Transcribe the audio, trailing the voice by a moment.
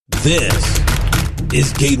This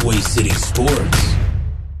is Gateway City Sports. Right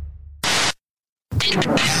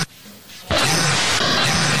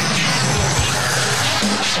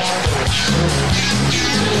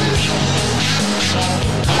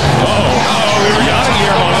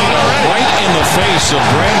in the face of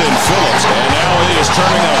Brandon Phillips, and now he is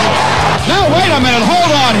turning over. Now wait a minute,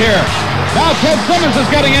 hold on here. Now Ted Simmons is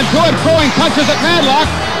getting into it, throwing punches at Madlock,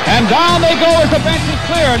 and down they go as the bench is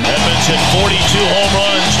cleared. Edmonds hit 42 home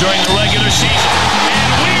runs during the regular season,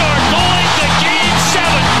 and we are going to Game 7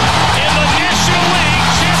 in the National League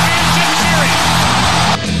Championship Series.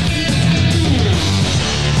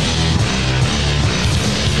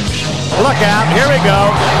 Look out, here we go,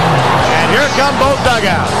 and here come both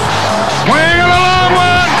dugouts. Swing of a long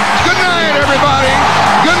one. Good night, everybody.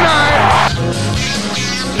 Good night.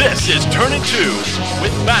 This is Turning 2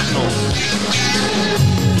 with Matt Knowles.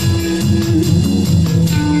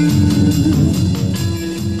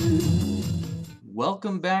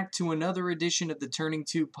 Welcome back to another edition of the Turning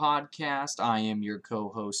 2 podcast. I am your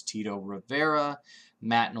co-host Tito Rivera.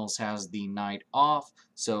 Matt Knowles has the night off,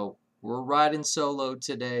 so we're riding solo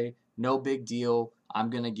today. No big deal. I'm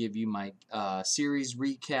going to give you my series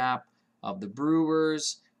recap of the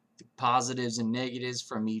Brewers, the positives and negatives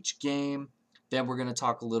from each game. Then we're going to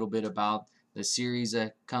talk a little bit about the series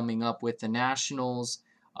coming up with the Nationals.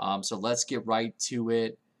 So let's get right to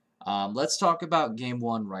it. Let's talk about Game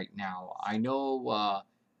 1 right now. I know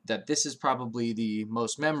that this is probably the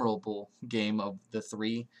most memorable game of the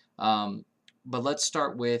three, but let's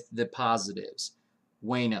start with the positives.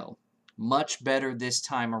 Waino, much better this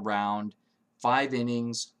time around. 5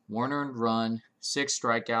 innings, 1 earned run, 6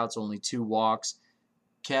 strikeouts, only 2 walks.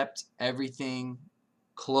 Kept everything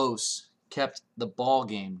close. Kept the ball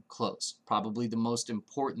game close. Probably the most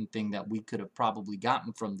important thing that we could have probably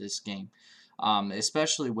gotten from this game.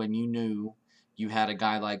 Especially when you knew you had a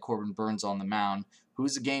guy like Corbin Burnes on the mound,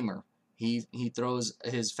 who's a gamer. He throws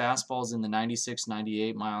his fastballs in the 96,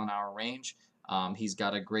 98 mile an hour range. He's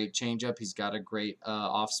got a great changeup. He's got a great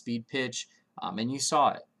off-speed pitch, and you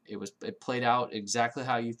saw it. It played out exactly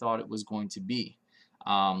how you thought it was going to be.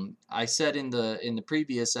 I said in the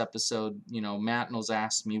previous episode, Matt Knowles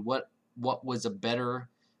asked me what was a better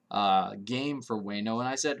game for Waino, and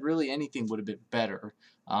I said really anything would have been better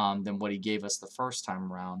than what he gave us the first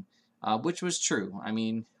time around, which was true. I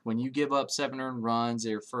mean, when you give up 7 earned runs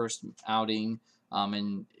your first outing,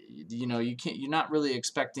 and you're not really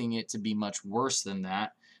expecting it to be much worse than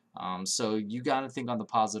that. So you got to think on the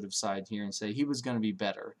positive side here and say he was going to be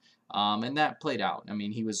better. And that played out. I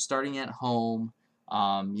mean, he was starting at home.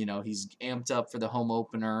 He's amped up for the home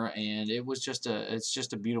opener, and it's just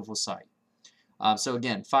a beautiful sight. So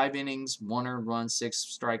again, 5 innings, 1 earned run,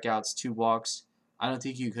 6 strikeouts, 2 walks. I don't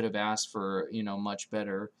think you could have asked for, much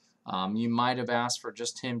better. You might have asked for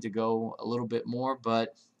just him to go a little bit more,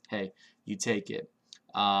 but hey, you take it.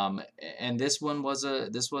 And this was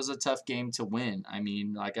a tough game to win. I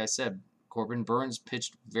mean, like I said, Corbin Burnes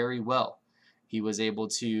pitched very well. He was able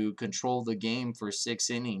to control the game for 6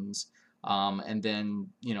 innings. And then,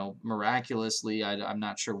 miraculously, I'm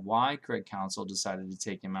not sure why Craig Counsell decided to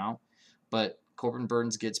take him out, but Corbin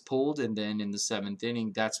Burnes gets pulled, and then in the 7th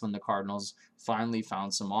inning, that's when the Cardinals finally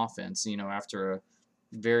found some offense, after a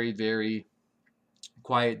very, very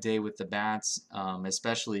quiet day with the bats,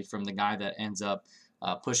 especially from the guy that ends up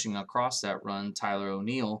pushing across that run, Tyler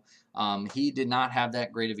O'Neill. He did not have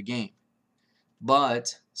that great of a game,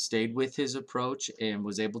 but stayed with his approach and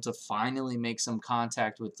was able to finally make some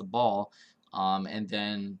contact with the ball, and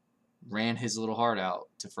then ran his little heart out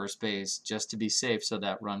to first base just to be safe so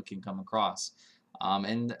that run can come across.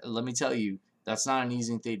 And let me tell you, that's not an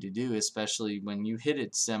easy thing to do, especially when you hit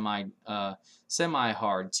it semi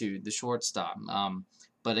hard to the shortstop.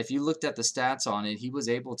 But if you looked at the stats on it, he was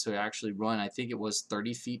able to actually run, I think it was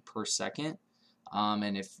 30 feet per second.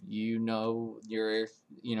 And if you know your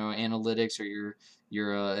analytics or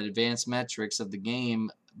your advanced metrics of the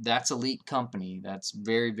game, that's elite company. That's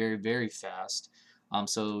very, very, very fast.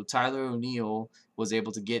 So Tyler O'Neill was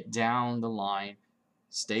able to get down the line,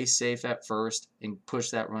 stay safe at first, and push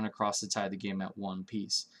that run across to tie the game at 1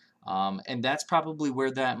 piece. And that's probably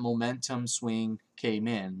where that momentum swing came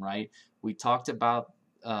in, right? We talked about,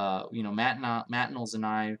 Matt Knowles and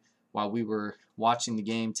I, while we were watching the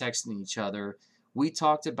game, texting each other, we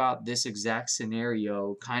talked about this exact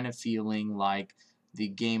scenario kind of feeling like the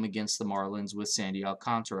game against the Marlins with Sandy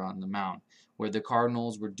Alcantara on the mound, where the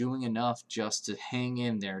Cardinals were doing enough just to hang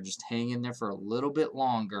in there for a little bit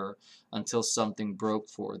longer until something broke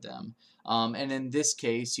for them. And in this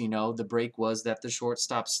case, the break was that the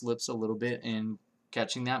shortstop slips a little bit in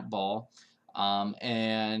catching that ball.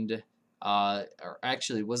 And or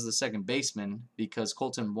actually it was the second baseman, because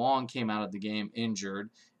Colton Wong came out of the game injured,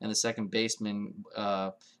 and the second baseman,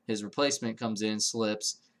 his replacement comes in,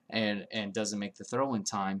 slips, and doesn't make the throw in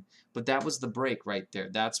time. But that was the break right there.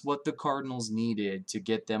 That's what the Cardinals needed to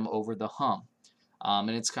get them over the hump. And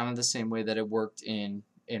it's kind of the same way that it worked in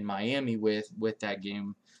Miami with that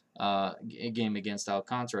game against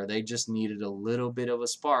Alcantara. They just needed a little bit of a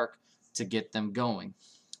spark to get them going.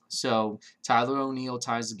 So Tyler O'Neill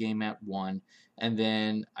ties the game at 1. And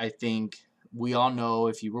then I think we all know,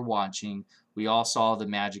 if you were watching, we all saw the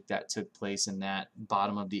magic that took place in that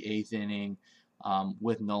bottom of the 8th inning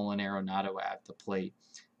with Nolan Arenado at the plate.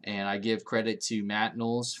 And I give credit to Matt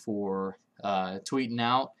Knowles for tweeting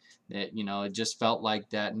out that, it just felt like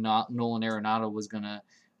that Nolan Arenado was going to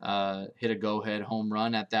hit a go-ahead home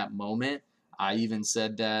run at that moment. I even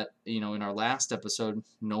said that, in our last episode,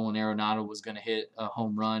 Nolan Arenado was going to hit a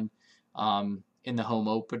home run in the home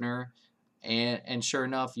opener. And sure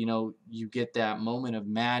enough, you get that moment of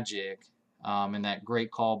magic and that great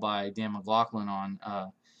call by Dan McLaughlin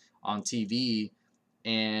on TV,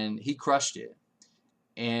 and he crushed it.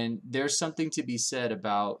 And there's something to be said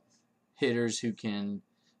about hitters who can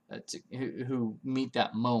who meet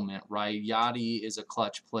that moment, right? Yadi is a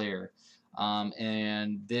clutch player.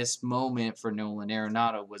 And this moment for Nolan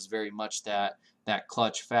Arenado was very much that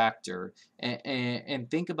clutch factor. And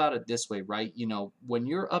think about it this way, right? When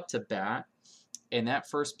you're up to bat and that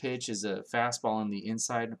first pitch is a fastball on the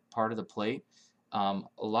inside part of the plate, a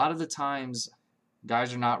lot of the times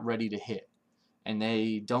guys are not ready to hit. And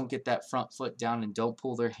they don't get that front foot down and don't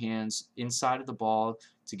pull their hands inside of the ball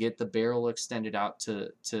to get the barrel extended out to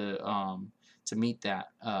meet that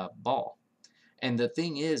ball. And the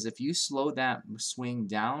thing is, if you slow that swing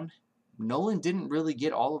down, Nolan didn't really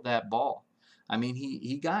get all of that ball. I mean,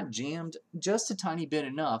 he got jammed just a tiny bit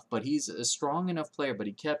enough, but he's a strong enough player. But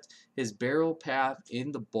he kept his barrel path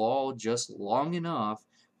in the ball just long enough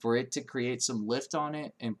for it to create some lift on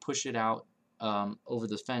it and push it out over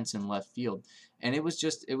the fence in left field. And it was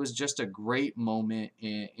just a great moment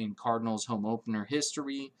in Cardinals home opener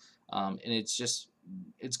history. And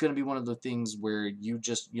it's going to be one of the things where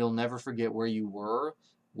you'll never forget where you were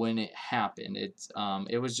when it happened.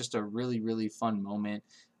 It was just a really, really fun moment.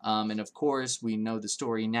 And of course, we know the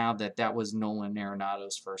story now that was Nolan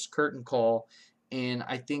Arenado's first curtain call. And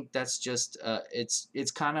I think that's just,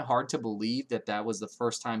 it's kind of hard to believe that was the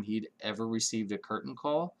first time he'd ever received a curtain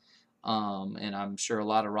call. And I'm sure a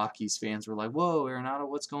lot of Rockies fans were like, "Whoa, Arenado,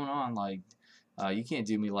 what's going on? Like, you can't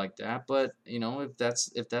do me like that." But if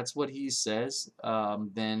that's what he says,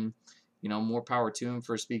 then more power to him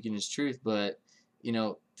for speaking his truth. But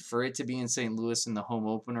for it to be in St. Louis in the home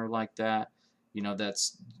opener like that,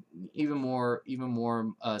 that's even more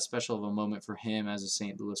special of a moment for him as a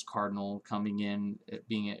St. Louis Cardinal coming in,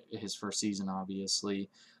 being his first season, obviously.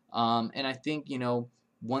 And I think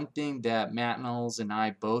one thing that Matt Knowles and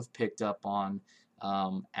I both picked up on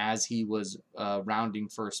as he was rounding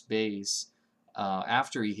first base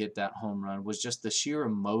after he hit that home run was just the sheer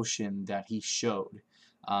emotion that he showed.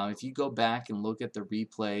 If you go back and look at the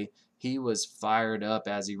replay, he was fired up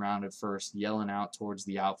as he rounded first, yelling out towards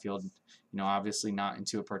the outfield. Obviously not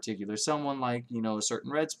into a particular someone like a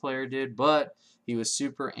certain Reds player did, but he was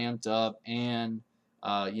super amped up and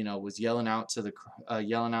was yelling out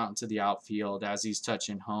into the outfield as he's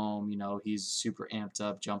touching home. He's super amped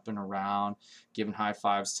up, jumping around, giving high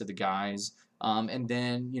fives to the guys. And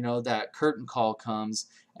then, that curtain call comes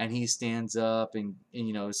and he stands up and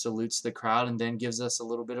salutes the crowd and then gives us a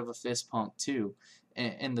little bit of a fist pump too.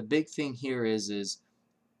 And the big thing here is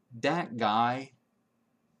that guy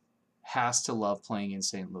has to love playing in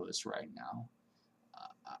St. Louis right now.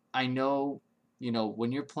 I know,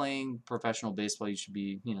 when you're playing professional baseball, you should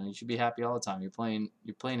be happy all the time. You're playing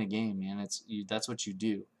a game, man. That's what you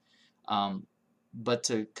do. But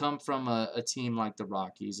to come from a team like the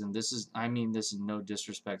Rockies, and this is no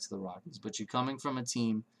disrespect to the Rockies, but you're coming from a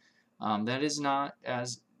team that is not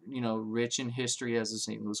as rich in history as the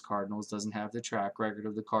St. Louis Cardinals, doesn't have the track record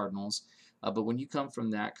of the Cardinals. But when you come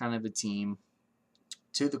from that kind of a team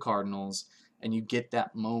to the Cardinals and you get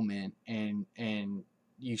that moment and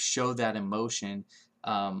you show that emotion,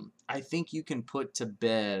 I think you can put to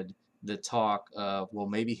bed the talk of, well,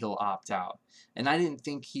 maybe he'll opt out. And I didn't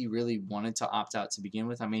think he really wanted to opt out to begin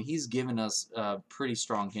with. I mean, he's given us pretty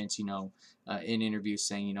strong hints, in interviews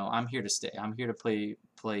saying, I'm here to stay. I'm here to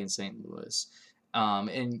play in St. Louis.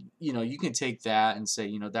 And, you can take that and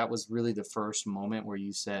say, that was really the first moment where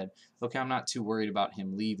you said, okay, I'm not too worried about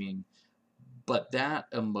him leaving. But that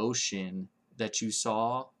emotion that you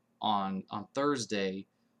saw on Thursday,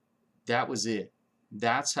 that was it.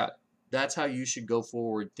 That's that's how you should go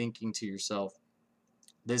forward, thinking to yourself,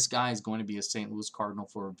 this guy is going to be a St. Louis Cardinal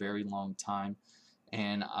for a very long time.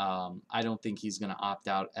 And I don't think he's going to opt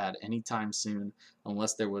out at any time soon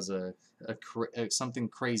unless there was something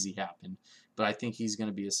crazy happened. But I think he's going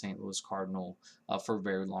to be a St. Louis Cardinal for a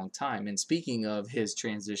very long time. And speaking of his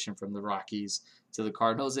transition from the Rockies to the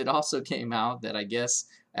Cardinals, it also came out that I guess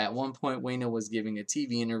at one point Waino was giving a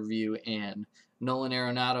TV interview and Nolan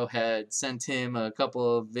Arenado had sent him a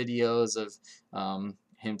couple of videos of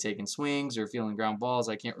him taking swings or feeling ground balls.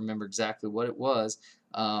 I can't remember exactly what it was,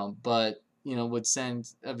 but would send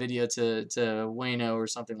a video to Waino or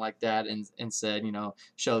something like that and said,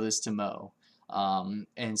 show this to Mo.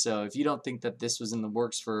 And so if you don't think that this was in the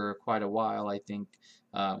works for quite a while, I think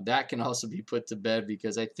that can also be put to bed,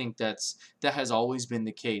 because I think that has always been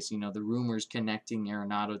the case. The rumors connecting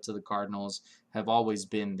Arenado to the Cardinals have always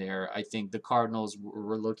been there. I think the Cardinals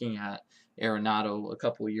were looking at Arenado a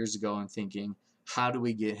couple of years ago and thinking, how do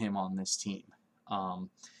we get him on this team?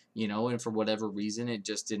 And for whatever reason, it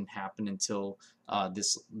just didn't happen until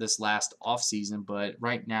this last offseason. But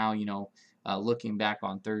right now, looking back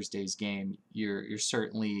on Thursday's game, you're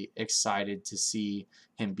certainly excited to see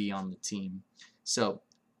him be on the team. So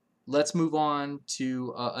let's move on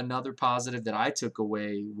to another positive that I took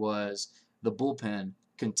away was the bullpen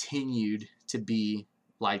continued to be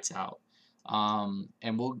lights out.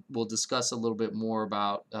 And we'll discuss a little bit more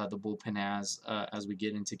about the bullpen as we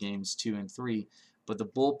get into games 2 and 3. But the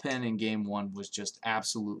bullpen in Game 1 was just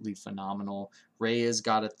absolutely phenomenal. Reyes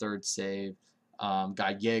got a third save.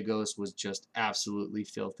 Gallegos was just absolutely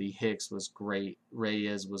filthy. Hicks was great.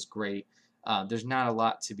 Reyes was great. There's not a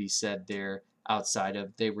lot to be said there outside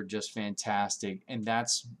of they were just fantastic. And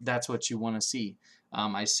that's what you want to see.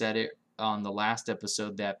 I said it on the last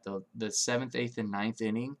episode that the 7th, 8th, and 9th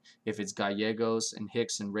inning, if it's Gallegos and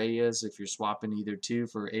Hicks and Reyes, if you're swapping either two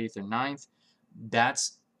for 8th or 9th,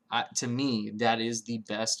 that's to me, that is the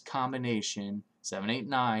best combination, 7, 8,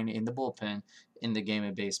 9 in the bullpen in the game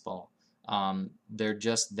of baseball. They're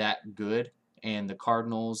just that good, and the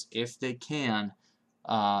Cardinals, if they can,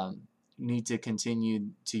 need to continue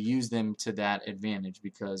to use them to that advantage,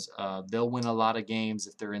 because they'll win a lot of games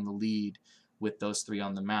if they're in the lead with those three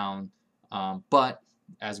on the mound. But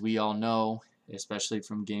as we all know, especially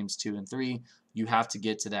from games 2 and 3, you have to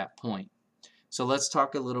get to that point. So let's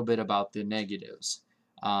talk a little bit about the negatives.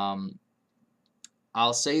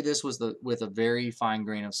 I'll say this with a very fine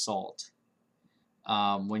grain of salt.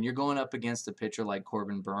 When you're going up against a pitcher like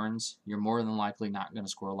Corbin Burnes, you're more than likely not going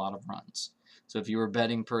to score a lot of runs. So if you were a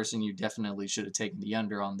betting person, you definitely should have taken the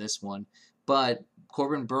under on this one. But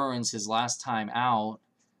Corbin Burnes, his last time out,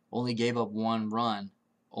 only gave up 1 run,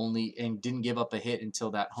 and didn't give up a hit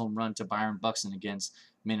until that home run to Byron Buxton against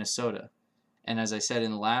Minnesota. And as I said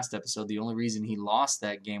in the last episode, the only reason he lost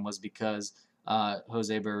that game was because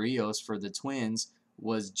Jose Barrios for the Twins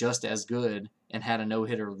was just as good and had a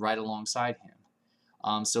no-hitter right alongside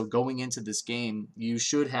him. So going into this game, you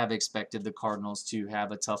should have expected the Cardinals to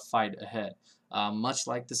have a tough fight ahead, much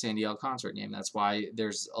like the Sandy Alcantara game. That's why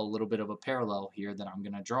there's a little bit of a parallel here that I'm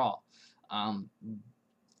going to draw.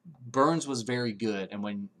 Burnes was very good, and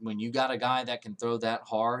when you got a guy that can throw that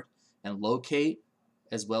hard and locate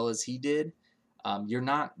as well as he did, you're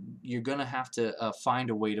going to have to find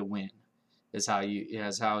a way to win. Is how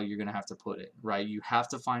you're going to have to put it, right? You have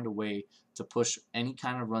to find a way to push any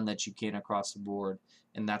kind of run that you can across the board,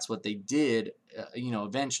 and that's what they did,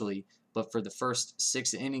 eventually. But for the first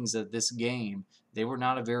 6 innings of this game, they were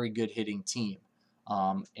not a very good hitting team,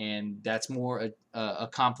 and that's more a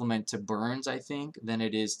compliment to Burnes, I think, than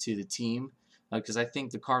it is to the team, because I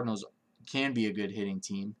think the Cardinals can be a good hitting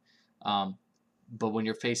team, but when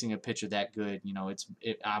you're facing a pitcher that good,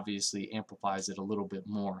 it obviously amplifies it a little bit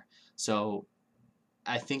more. So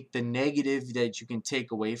I think the negative that you can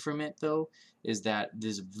take away from it, though, is that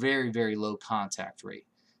there's a very, very low contact rate.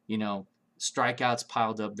 Strikeouts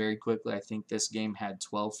piled up very quickly. I think this game had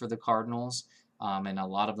 12 for the Cardinals, and a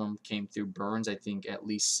lot of them came through Burnes. I think at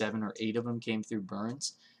least 7 or 8 of them came through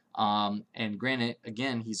Burnes. And granted,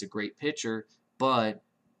 again, he's a great pitcher, but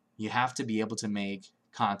you have to be able to make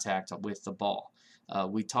contact with the ball.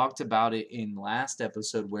 We talked about it in last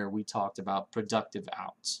episode where we talked about productive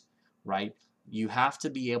outs, right? You have to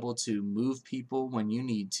be able to move people when you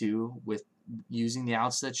need to with using the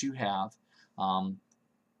outs that you have, and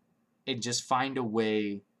just find a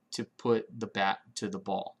way to put the bat to the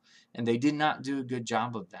ball. And they did not do a good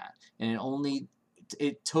job of that. And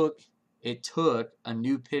it took a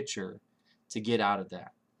new pitcher to get out of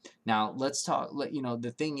that. Now let's talk.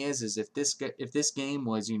 The thing is if this game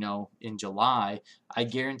was in July, I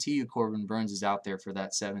guarantee you Corbin Burnes is out there for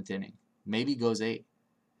that 7th inning. Maybe goes 8.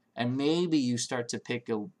 And maybe you start to pick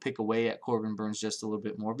away at Corbin Burnes just a little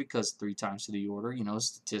bit more because 3 times to the order,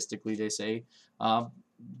 statistically they say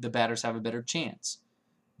the batters have a better chance.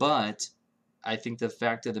 But I think the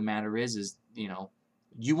fact of the matter is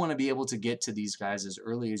you want to be able to get to these guys as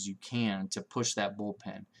early as you can to push that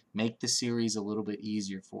bullpen, make the series a little bit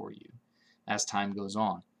easier for you as time goes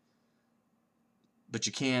on. But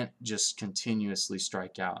you can't just continuously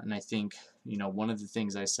strike out. And I think, one of the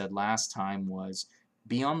things I said last time was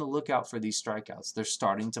be on the lookout for these strikeouts. They're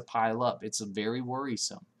starting to pile up. It's very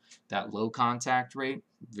worrisome. That low contact rate,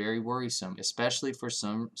 very worrisome, especially for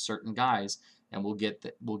some certain guys. And we'll get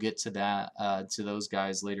to that to those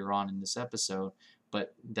guys later on in this episode.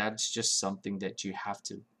 But that's just something that you have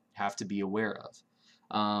to be aware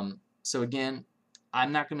of. So again,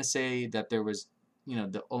 I'm not going to say that there was,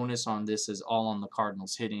 the onus on this is all on the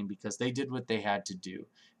Cardinals hitting, because they did what they had to do.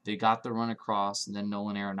 They got the run across, and then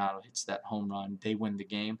Nolan Arenado hits that home run. They win the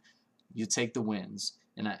game. You take the wins.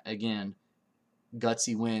 And again,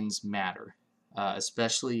 gutsy wins matter,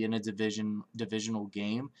 especially in a divisional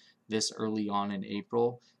game this early on in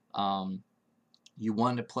April. You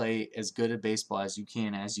want to play as good a baseball as you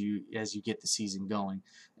can as you get the season going.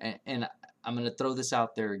 And I'm going to throw this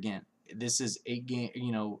out there again. This is 8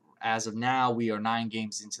 games, as of now, we are 9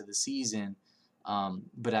 games into the season.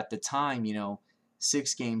 But at the time,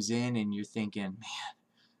 6 games in, and you're thinking,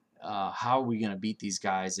 man, how are we going to beat these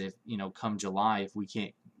guys if, come July, if we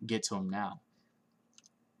can't get to them now?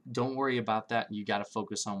 Don't worry about that. You got to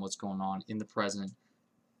focus on what's going on in the present.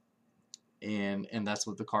 And that's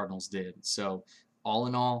what the Cardinals did. So all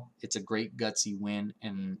in all, it's a great gutsy win,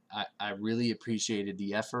 and I really appreciated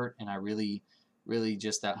the effort, and I really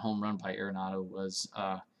just that home run by Arenado was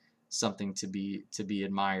something to be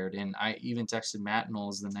admired. And I even texted Matt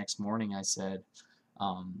Knowles the next morning. I said,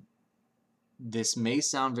 this may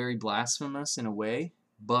sound very blasphemous in a way,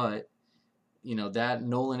 but that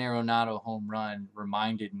Nolan Arenado home run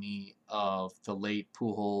reminded me of the late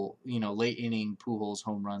inning Pujols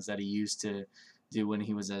home runs that he used to do when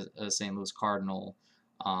he was a St. Louis Cardinal.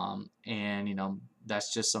 And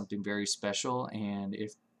that's just something very special. And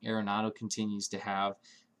if Arenado continues to have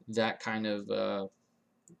that kind of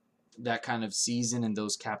season and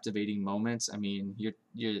those captivating moments, I mean,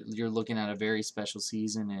 you're looking at a very special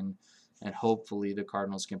season, and hopefully the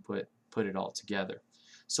Cardinals can put it all together.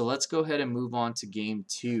 So let's go ahead and move on to Game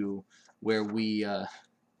 2, where we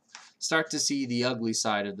start to see the ugly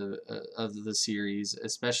side of the series,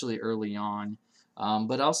 especially early on.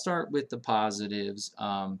 But I'll start with the positives.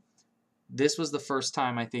 This was the first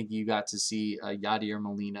time I think you got to see Yadier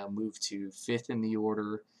Molina move to 5th in the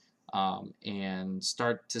order and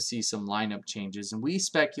start to see some lineup changes. And we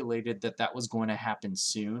speculated that was going to happen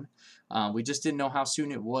soon. We just didn't know how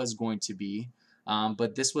soon it was going to be.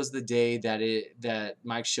 But this was the day that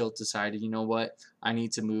Mike Shildt decided, you know what, I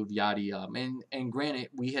need to move Yadi up. And granted,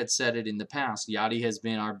 we had said it in the past. Yadi has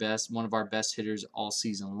been one of our best hitters all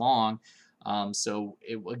season long. So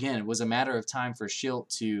it was a matter of time for Shildt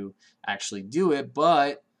to actually do it,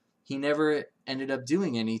 but he never ended up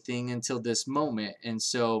doing anything until this moment. And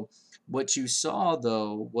so what you saw,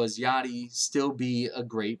 though, was Yadi still be a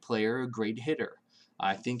great player, a great hitter.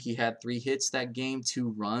 I think he had 3 hits that game,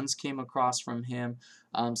 2 runs came across from him.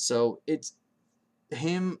 So it's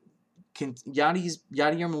him.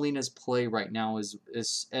 Yadier Molina's play right now is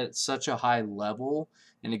at such a high level.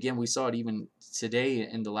 And again, we saw it even today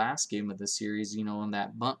in the last game of the series, on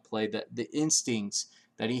that bunt play, that the instincts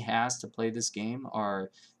that he has to play this game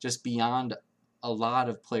are just beyond a lot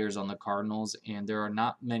of players on the Cardinals. And there are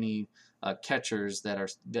not many catchers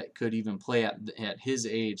that could even play at his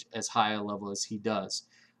age as high a level as he does.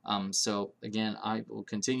 So again, I will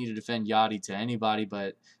continue to defend Yadi to anybody,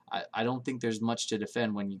 but I don't think there's much to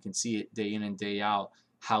defend when you can see it day in and day out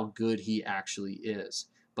how good he actually is.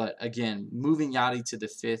 But again, moving Yadi to the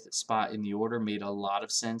 5th spot in the order made a lot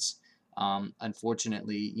of sense.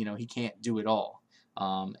 Unfortunately, he can't do it all.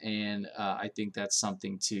 And I think that's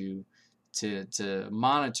something to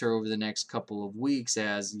monitor over the next couple of weeks,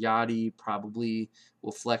 as Yadi probably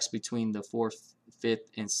will flex between the 4th, 5th,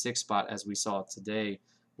 and 6th spot, as we saw today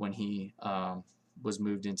when he was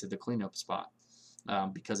moved into the cleanup spot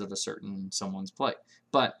because of someone's play.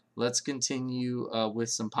 But let's continue with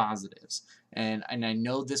some positives. And I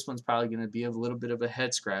know this one's probably going to be a little bit of a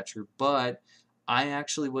head scratcher, but I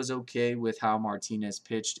actually was okay with how Martinez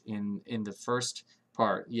pitched in the first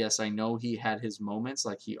part. Yes, I know he had his moments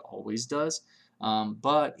like he always does,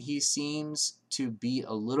 but he seems to be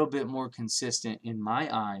a little bit more consistent in my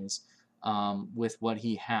eyes with what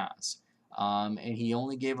he has. And he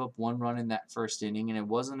only gave up 1 run in that first inning, and it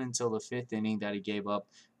wasn't until the 5th inning that he gave up,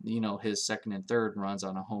 his second and third runs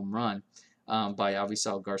on a home run by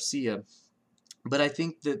Avisal Garcia. But I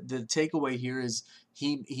think that the takeaway here is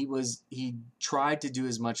he tried to do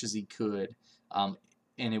as much as he could, and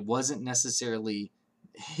it wasn't necessarily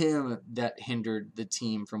him that hindered the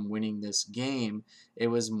team from winning this game. It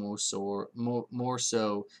was more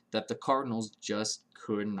so that the Cardinals just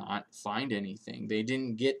could not find anything. They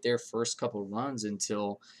didn't get their first couple runs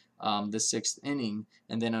until the 6th inning,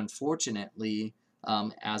 and then unfortunately,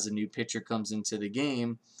 as a new pitcher comes into the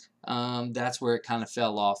game, that's where it kind of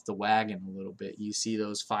fell off the wagon a little bit. You see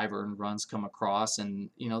those 5 earned runs come across, and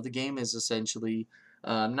the game is essentially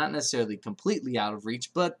not necessarily completely out of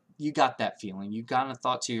reach, but you got that feeling. You kind of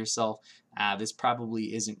thought to yourself, this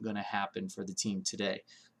probably isn't going to happen for the team today.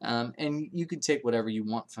 And you can take whatever you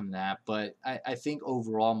want from that, but I think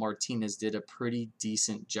overall Martinez did a pretty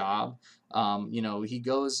decent job. He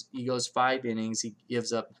goes 5 innings. He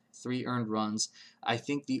gives up 3 earned runs. I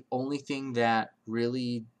think the only thing that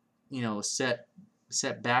really set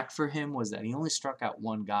back for him was that he only struck out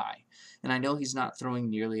 1 guy. And I know he's not throwing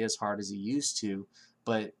nearly as hard as he used to,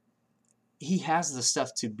 but he has the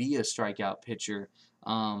stuff to be a strikeout pitcher.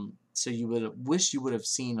 So you would have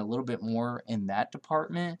seen a little bit more in that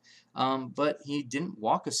department. But he didn't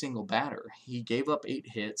walk a single batter. He gave up 8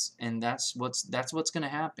 hits, and that's what's going to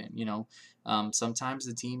happen. Sometimes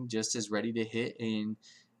the team just is ready to hit, and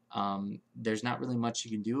there's not really much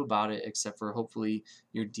you can do about it except for hopefully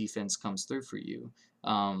your defense comes through for you.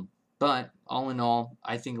 But all in all,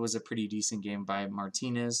 I think it was a pretty decent game by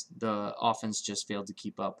Martinez. The offense just failed to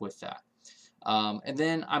keep up with that. And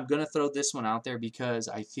then I'm going to throw this one out there because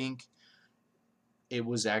I think it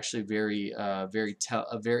was actually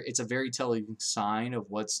it's a very telling sign of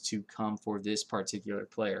what's to come for this particular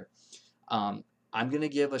player. I'm going to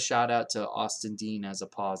give a shout out to Austin Dean as a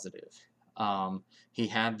positive. He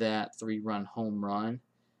had that 3-run home run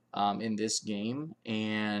in this game,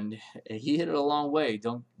 and he hit it a long way.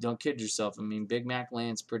 Don't kid yourself. I mean, Big Mac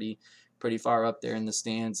Land's pretty far up there in the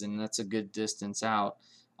stands, and that's a good distance out.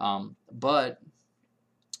 But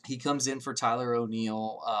he comes in for Tyler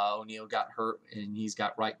O'Neill. O'Neill got hurt, and he's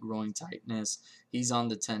got right groin tightness. He's on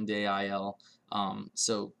the 10-day IL.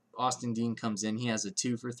 So Austin Dean comes in. He has a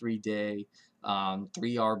 2-for-3 day, 3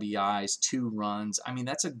 RBIs, 2 runs. I mean,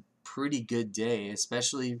 that's a pretty good day,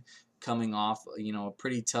 especially coming off, a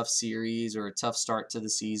pretty tough series or a tough start to the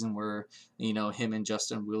season where, him and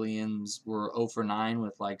Justin Williams were 0-for-9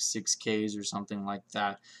 with like 6 Ks or something like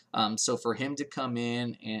that. So for him to come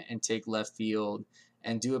in and take left field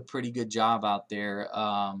and do a pretty good job out there,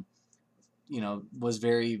 was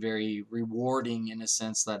very, very rewarding in a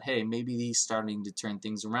sense that, hey, maybe he's starting to turn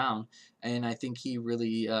things around. And I think he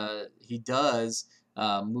really, he does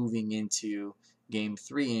moving into Game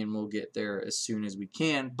 3, and we'll get there as soon as we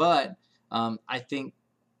can. But I think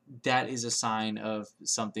that is a sign of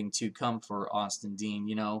something to come for Austin Dean.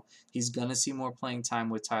 He's gonna see more playing time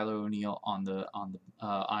with Tyler O'Neill on the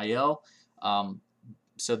IL.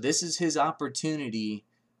 So this is his opportunity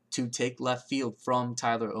to take left field from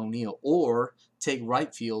Tyler O'Neill or take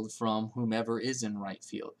right field from whomever is in right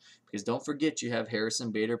field. Because don't forget, you have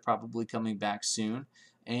Harrison Bader probably coming back soon,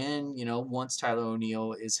 and once Tyler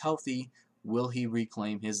O'Neill is healthy, will he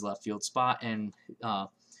reclaim his left field spot, and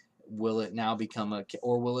will it become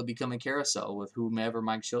a carousel with whomever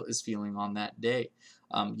Mike Shildt is feeling on that day?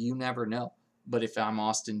 You never know. But if I'm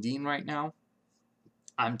Austin Dean right now,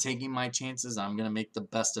 I'm taking my chances. I'm going to make the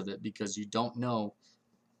best of it because you don't know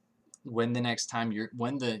when the next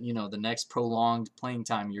prolonged playing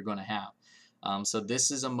time you're going to have. So this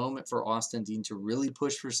is a moment for Austin Dean to really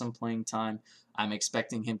push for some playing time. I'm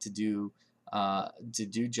expecting him to do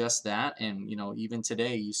just that, and even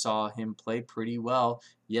today you saw him play pretty well.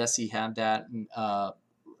 Yes, he had that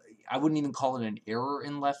I wouldn't even call it an error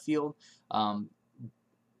in left field,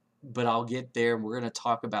 but I'll get there. We're going to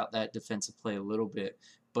talk about that defensive play a little bit,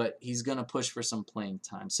 but he's going to push for some playing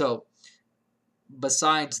time. So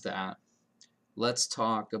besides that, let's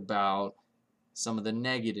talk about some of the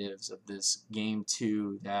negatives of this Game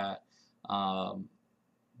 2 that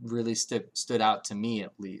really stood out to me,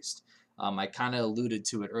 at least. I kind of alluded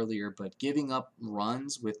to it earlier, but giving up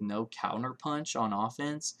runs with no counterpunch on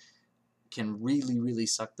offense can really, really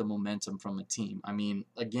suck the momentum from a team. I mean,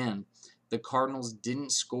 again, the Cardinals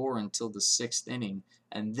didn't score until the 6th inning,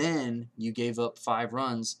 and then you gave up 5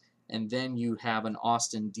 runs, and then you have an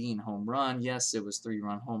Austin Dean home run. Yes, it was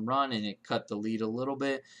 3-run home run, and it cut the lead a little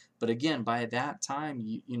bit. But again, by that time,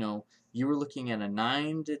 you were looking at a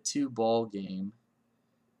 9-2 ball game.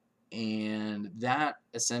 And that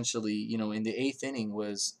essentially, in the 8th inning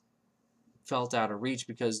was felt out of reach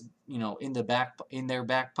because, in their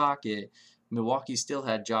back pocket, Milwaukee still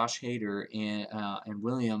had Josh Hader and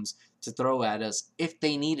Williams to throw at us if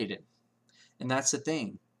they needed it. And that's the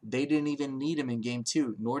thing. They didn't even need him in Game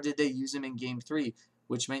 2, nor did they use him in Game 3,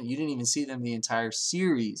 which meant you didn't even see them the entire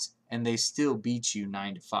series, and they still beat you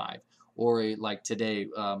 9-5. Or like today,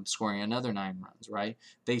 scoring another 9 runs, right?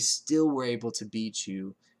 They still were able to beat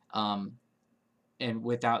you, and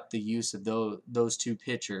without the use of those two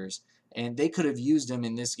pitchers. And they could have used them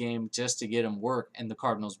in this game just to get them work, and the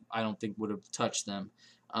Cardinals, I don't think, would have touched them.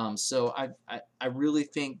 So I really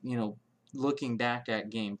think, looking back at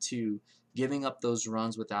Game 2, giving up those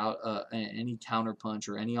runs without any counterpunch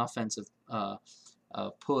or any offensive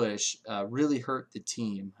push really hurt the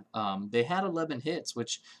team. They had 11 hits,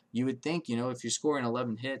 which you would think, if you're scoring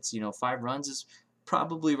 11 hits, 5 runs is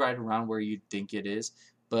probably right around where you'd think it is.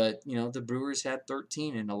 But, the Brewers had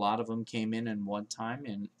 13, and a lot of them came in one time,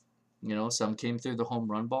 and, some came through the home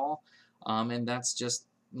run ball. And that's just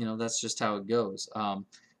how it goes.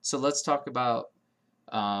 So let's talk about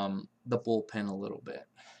the bullpen a little bit.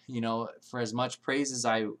 For as much praise as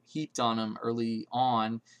I heaped on them early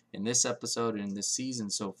on in this episode and in this season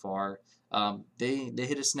so far, they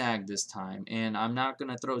hit a snag this time. And I'm not going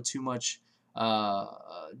to throw too much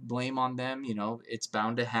blame on them. It's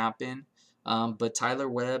bound to happen. But Tyler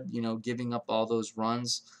Webb, giving up all those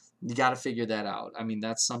runs, you got to figure that out. I mean,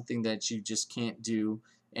 that's something that you just can't do.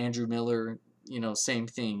 Andrew Miller, same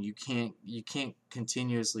thing. You can't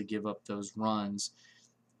continuously give up those runs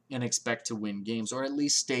and expect to win games, or at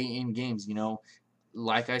least stay in games.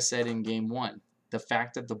 Like I said in Game 1, the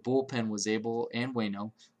fact that the bullpen was able, and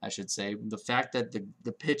Waino, I should say, the fact that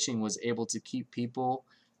the pitching was able to keep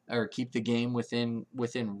the game within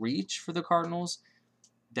reach for the Cardinals,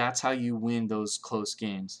 that's how you win those close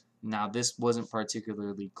games. Now, this wasn't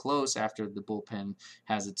particularly close after the bullpen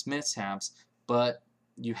has its mishaps, but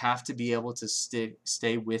you have to be able to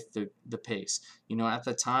stay with the pace. At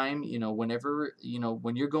the time, whenever,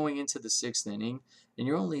 when you're going into the 6th inning and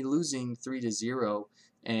you're only losing 3-0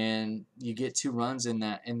 and you get 2 runs in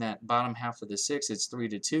that bottom half of the 6th, it's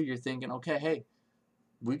 3-2, you're thinking, okay, hey,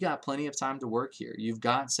 we got plenty of time to work here. You've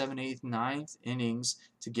got 7th, 8th, 9th innings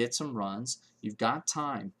to get some runs. You've got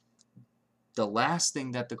time. The last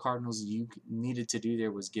thing that the Cardinals needed to do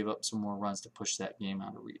there was give up some more runs to push that game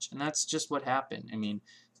out of reach. And that's just what happened. I mean,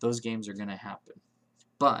 those games are going to happen.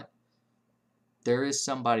 But there is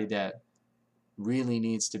somebody that really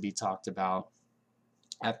needs to be talked about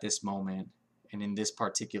at this moment and in this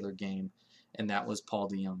particular game, and that was Paul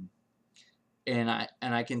DeJong. And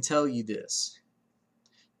I can tell you this.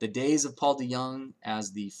 The days of Paul DeJong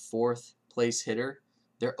as the 4th place hitter,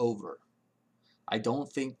 they're over. I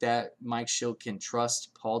don't think that Mike Shildt can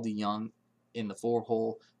trust Paul DeJong in the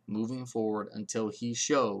 4-hole moving forward until he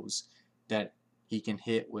shows that he can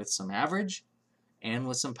hit with some average and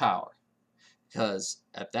with some power. Because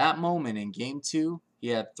at that moment in Game 2, he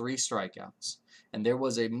had 3 strikeouts. And there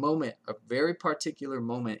was a very particular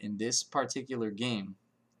moment in this particular game,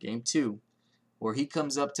 Game 2, where he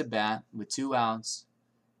comes up to bat with 2 outs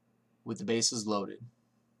with the bases loaded.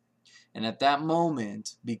 And at that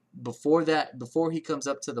moment, before he comes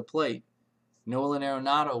up to the plate, Nolan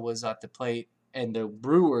Arenado was at the plate, and the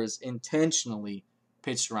Brewers intentionally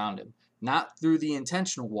pitched around him. Not through the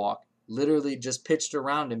intentional walk, literally just pitched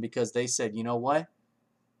around him because they said, you know what?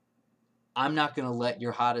 I'm not going to let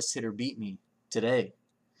your hottest hitter beat me today.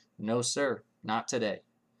 No, sir, not today.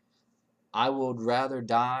 I would rather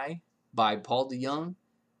die by Paul DeJong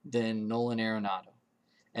than Nolan Arenado.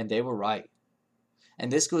 And they were right.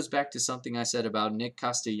 And this goes back to something I said about Nick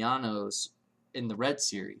Castellanos in the Red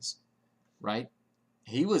Series, right?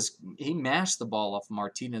 He mashed the ball off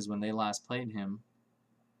Martinez when they last played him.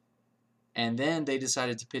 And then they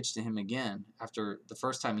decided to pitch to him again after the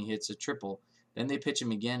first time he hits a triple. Then they pitch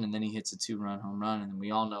him again, and then he hits a 2-run home run, and we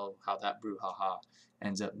all know how that brouhaha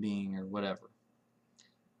ends up being or whatever.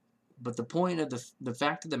 But the point of the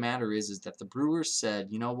fact of the matter is that the Brewers said,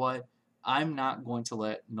 you know what? I'm not going to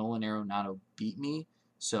let Nolan Arenado beat me,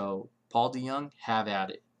 so Paul DeJong, have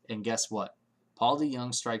at it. And guess what? Paul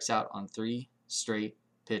DeJong strikes out on 3 straight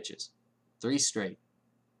pitches. 3 straight.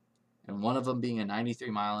 And one of them being a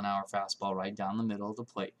 93-mile-an-hour fastball right down the middle of the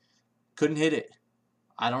plate. Couldn't hit it.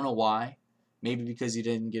 I don't know why. Maybe because he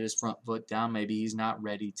didn't get his front foot down. Maybe he's not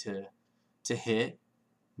ready to hit.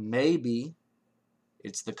 Maybe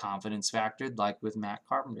it's the confidence factor, like with Matt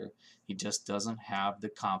Carpenter. He just doesn't have the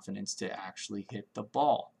confidence to actually hit the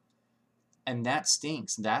ball. And that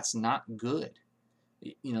stinks. That's not good.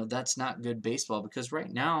 That's not good baseball because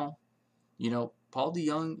right now, Paul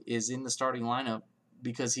DeJong is in the starting lineup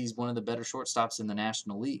because he's one of the better shortstops in the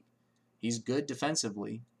National League. He's good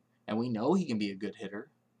defensively, and we know he can be a good hitter.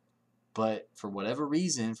 But for whatever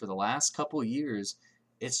reason, for the last couple of years,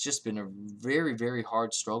 it's just been a very, very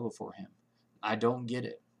hard struggle for him. I don't get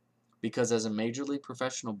it. Because as a Major League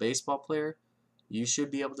professional baseball player, you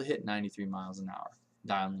should be able to hit 93 miles an hour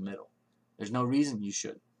down the middle. There's no reason you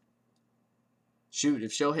shouldn't. Shoot,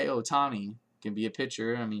 if Shohei Ohtani can be a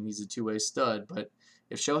pitcher, I mean, he's a two-way stud, but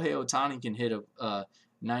if Shohei Ohtani can hit a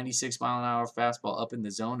 96-mile-an-hour fastball up in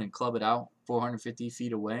the zone and club it out 450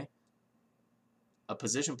 feet away, a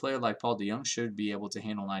position player like Paul DeJong should be able to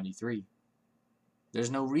handle 93.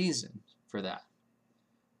 There's no reason for that.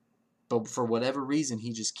 But for whatever reason,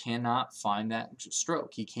 he just cannot find that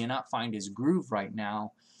stroke. He cannot find his groove right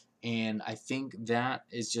now. And I think that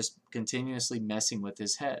is just continuously messing with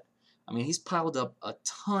his head. I mean, he's piled up a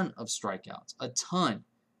ton of strikeouts. A ton.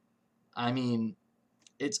 I mean,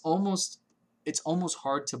 it's almost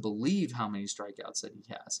hard to believe how many strikeouts that he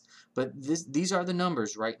has. But these are the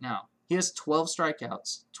numbers right now. He has 12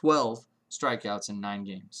 strikeouts. 12 strikeouts in 9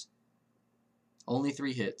 games. Only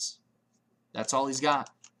 3 hits. That's all he's got.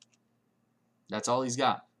 That's all he's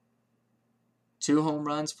got. 2 home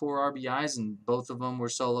runs, 4 RBIs, and both of them were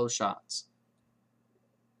solo shots.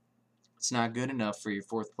 It's not good enough for your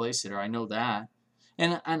 4th place hitter. I know that.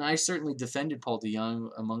 And I certainly defended Paul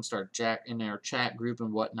DeJong amongst our chat group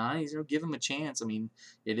and whatnot. He's, give him a chance. I mean,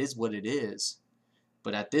 it is what it is.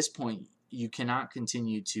 But at this point, you cannot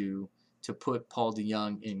continue to put Paul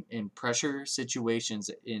DeJong in pressure situations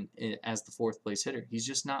in as the 4th place hitter. He's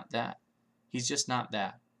just not that. He's just not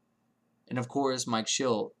that. And of course, Mike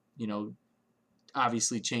Shildt,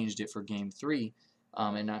 obviously changed it for Game 3,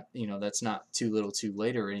 and not, that's not too little, too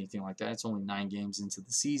late or anything like that. It's only 9 games into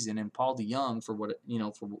the season, and Paul DeJong,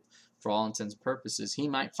 for all intents and purposes, he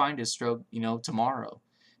might find his stroke, tomorrow,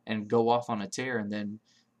 and go off on a tear, and then,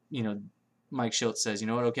 Mike Shildt says,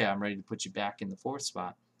 okay, I'm ready to put you back in the 4th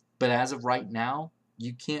spot. But as of right now,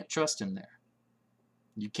 you can't trust him there.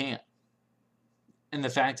 You can't. And the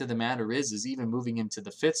fact of the matter is even moving him to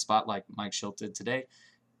the 5th spot, like Mike Shildt did today,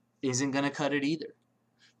 isn't going to cut it either.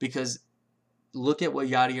 Because look at what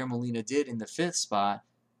Yadier Molina did in the 5th spot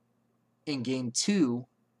in Game 2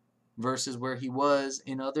 versus where he was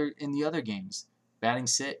in the other games, batting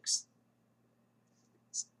 6th.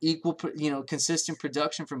 Equal, consistent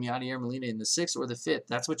production from Yadier Molina in the 6th or the 5th.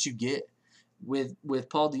 That's what you get. With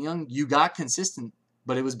Paul DeJong, you got consistent,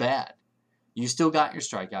 but it was bad. You still got your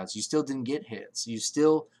strikeouts. You still didn't get hits. You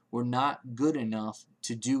still were not good enough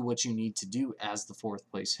to do what you need to do as the 4th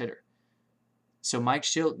place hitter. So Mike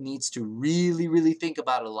Shildt needs to really, really think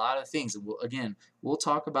about a lot of things. We'll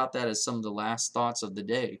talk about that as some of the last thoughts of the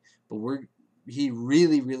day. But he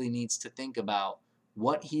really, really needs to think about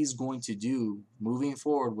what he's going to do moving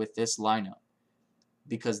forward with this lineup.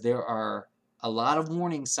 Because there are a lot of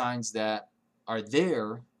warning signs that are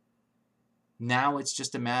there. Now it's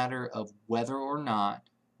just a matter of whether or not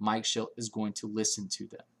Mike Shildt is going to listen to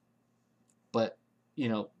them. But,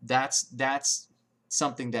 that's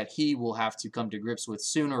something that he will have to come to grips with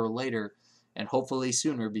sooner or later, and hopefully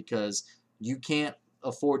sooner, because you can't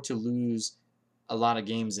afford to lose a lot of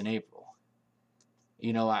games in April.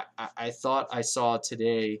 I thought I saw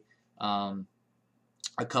today a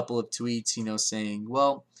couple of tweets, saying,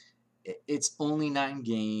 well, it's only 9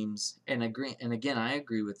 games, and again, I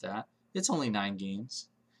agree with that. It's only 9 games.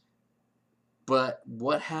 But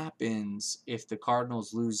what happens if the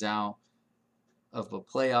Cardinals lose out of a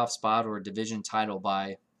playoff spot or a division title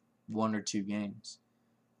by 1 or 2 games?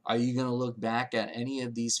 Are you going to look back at any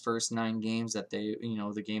of these first 9 games that they,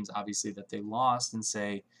 the games obviously that they lost, and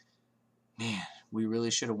say, man, we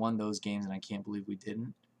really should have won those games and I can't believe we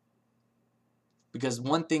didn't? Because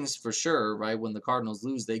one thing's for sure, right? When the Cardinals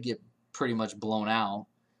lose, they get pretty much blown out.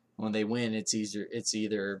 When they win, it's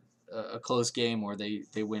either a close game or they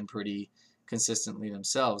win pretty consistently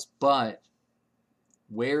themselves. But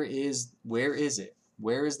where is it?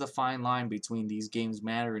 Where is the fine line between these games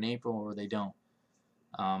matter in April or they don't?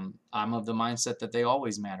 I'm of the mindset that they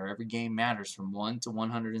always matter. Every game matters from 1 to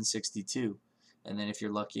 162. And then if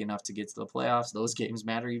you're lucky enough to get to the playoffs, those games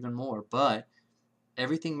matter even more. But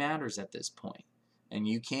everything matters at this point. And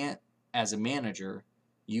you can't, as a manager,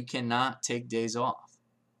 you cannot take days off.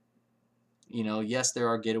 Yes, there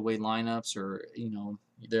are getaway lineups, or,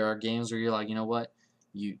 there are games where you're like, what?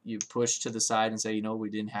 You push to the side and say, we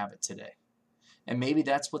didn't have it today. And maybe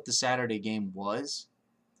that's what the Saturday game was.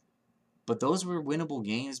 But those were winnable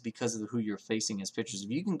games because of who you're facing as pitchers. If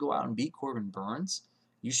you can go out and beat Corbin Burns,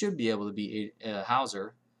 you should be able to beat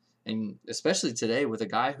Hauser. And especially today with a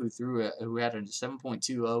guy who had a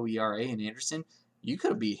 7.20 ERA in Anderson, you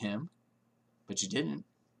could have beat him, but you didn't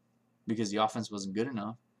because the offense wasn't good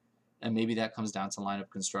enough. And maybe that comes down to lineup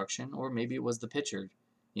construction, or maybe it was the pitcher,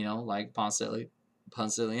 like Ponce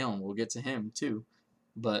de Leon. We'll get to him too.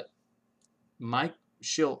 But Mike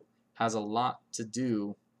Shildt has a lot to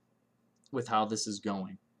do with how this is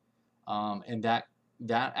going. And that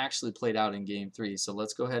actually played out in Game 3. So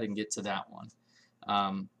let's go ahead and get to that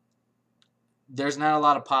one. There's not a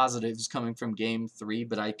lot of positives coming from Game 3,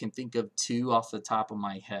 but I can think of 2 off the top of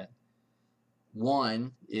my head.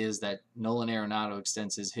 One is that Nolan Arenado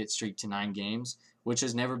extends his hit streak to 9 games, which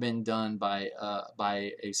has never been done by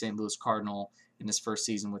a St. Louis Cardinal in his first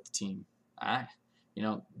season with the team.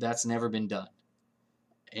 That's never been done.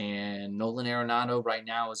 And Nolan Arenado right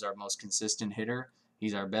now is our most consistent hitter.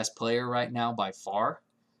 He's our best player right now by far.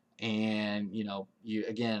 And,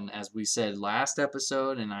 again, as we said last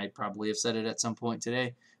episode, and I probably have said it at some point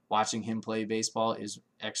today, watching him play baseball is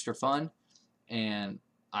extra fun. And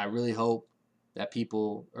I really hope that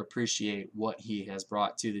people appreciate what he has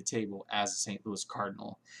brought to the table as a St. Louis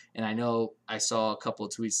Cardinal. And I know I saw a couple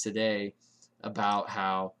of tweets today about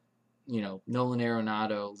how, Nolan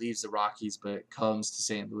Arenado leaves the Rockies but comes to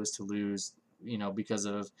St. Louis to lose, because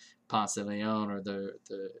of Ponce de Leon or the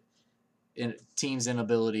team's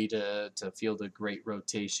inability to field a great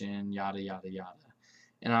rotation, yada, yada, yada.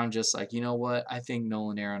 And I'm just like, you know what? I think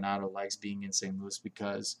Nolan Arenado likes being in St. Louis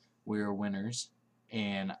because we're winners.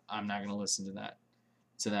 And I'm not going to listen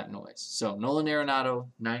to that noise. So Nolan Arenado,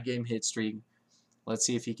 9-game hit streak. Let's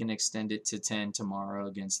see if he can extend it to 10 tomorrow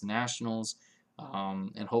against the Nationals,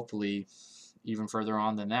 and hopefully even further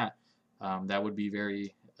on than that. That would be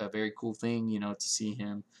a very cool thing, to see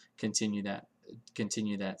him continue that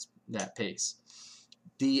pace.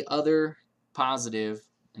 The other positive,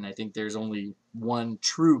 and I think there's only one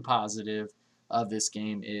true positive of this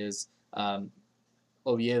game, is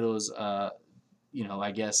Oviedo's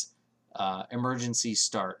emergency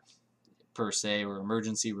start per se, or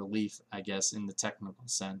emergency relief, I guess, in the technical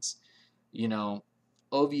sense.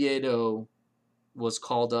 Oviedo was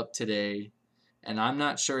called up today, and I'm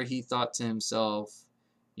not sure he thought to himself,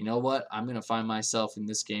 you know what, I'm going to find myself in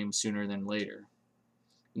this game sooner than later.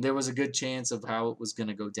 There was a good chance of how it was going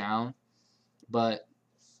to go down, but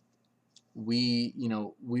we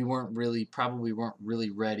weren't really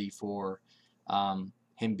ready for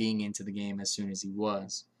him being into the game as soon as he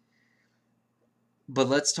was. But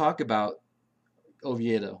let's talk about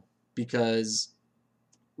Oviedo, because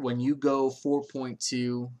when you go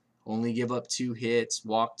 4.2, only give up 2 hits,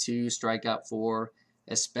 walk 2, strike out 4,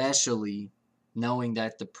 especially knowing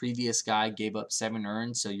that the previous guy gave up 7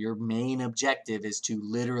 earned, so your main objective is to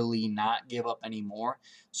literally not give up any more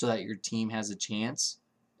so that your team has a chance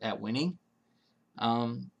at winning,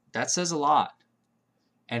 that says a lot.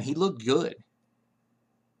 And he looked good.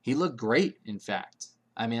 He looked great, in fact.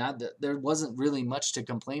 I mean, there wasn't really much to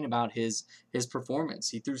complain about his performance.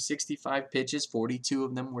 He threw 65 pitches, 42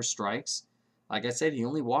 of them were strikes. Like I said, he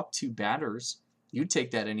only walked 2 batters. You'd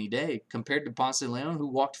take that any day, compared to Ponce de Leon, who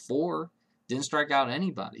walked 4, didn't strike out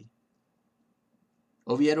anybody.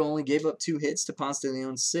 Oviedo only gave up 2 hits to Ponce de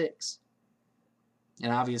Leon's 6.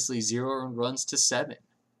 And obviously 0 runs to 7.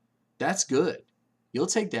 That's good. You'll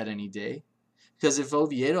take that any day. Because if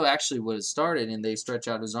Oviedo actually would have started and they stretch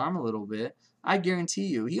out his arm a little bit, I guarantee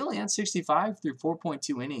you, he only had 65 through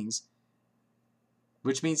 4.2 innings,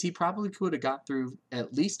 which means he probably could have got through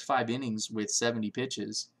at least 5 innings with 70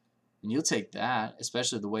 pitches. And you'll take that,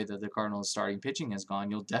 especially the way that the Cardinals' starting pitching has gone.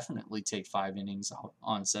 You'll definitely take 5 innings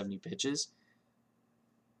on 70 pitches.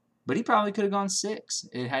 But he probably could have gone 6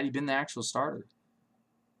 had he been the actual starter.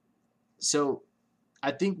 So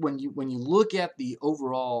I think when you look at the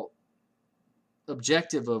overall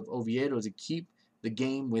objective of Oviedo to keep the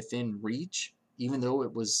game within reach, even though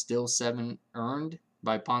it was still 7 earned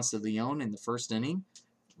by Ponce de Leon in the first inning,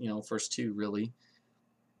 first 2 really,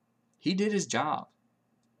 he did his job.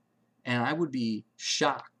 And I would be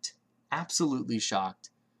shocked, absolutely shocked,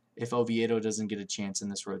 if Oviedo doesn't get a chance in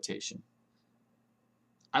this rotation.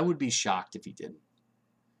 I would be shocked if he didn't.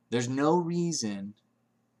 There's no reason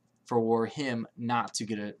for him not to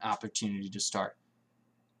get an opportunity to start.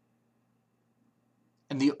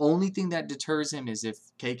 And the only thing that deters him is if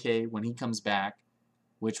KK, when he comes back,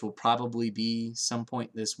 which will probably be some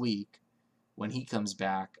point this week, when he comes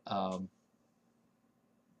back,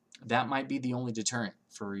 that might be the only deterrent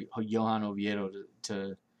for Johan Oviedo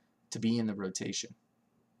to be in the rotation,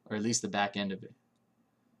 or at least the back end of it.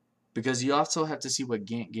 Because you also have to see what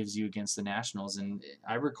Gant gives you against the Nationals. And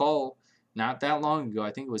I recall not that long ago,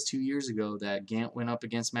 I think it was 2 years ago, that Gant went up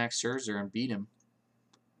against Max Scherzer and beat him.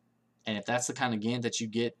 And if that's the kind of Gant that you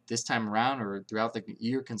get this time around or throughout the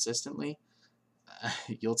year consistently,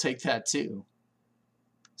 you'll take that too.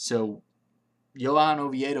 So Johan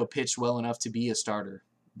Oviedo pitched well enough to be a starter.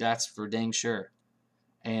 That's for dang sure.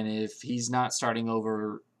 And if he's not starting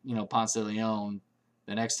over, Ponce de Leon,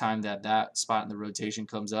 the next time that spot in the rotation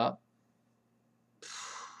comes up,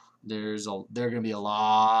 there are going to be a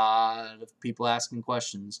lot of people asking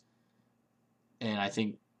questions. And I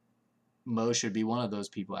think Mo should be one of those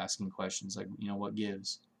people asking questions, like, what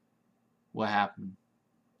gives? What happened?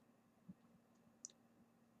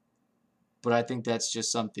 But I think that's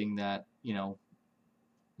just something that,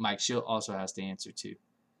 Mike Shildt also has to answer to,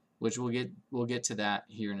 which we'll get to that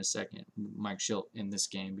here in a second, Mike Shildt in this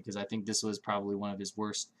game, because I think this was probably one of his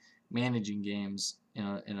worst managing games in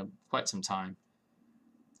a quite some time.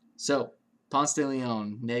 So, Ponce de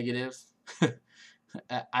Leon, negative.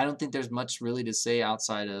 I don't think there's much really to say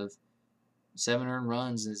outside of 7 earned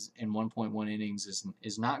runs in 1.1 innings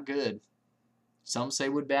is not good. Some say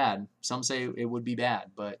bad. Some say it would be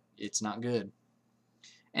bad, but it's not good.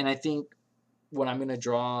 And I think what I'm going to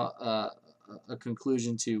draw a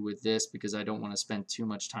conclusion to with this, because I don't want to spend too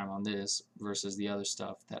much time on this versus the other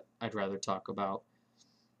stuff that I'd rather talk about,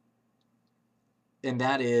 and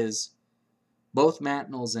that is both Matt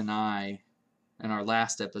Knowles and I in our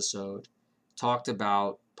last episode talked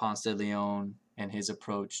about Ponce de Leon and his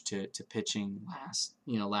approach to pitching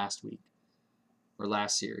last week or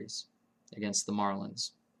last series against the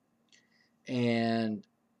Marlins. And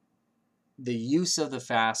the use of the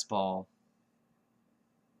fastball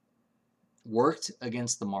worked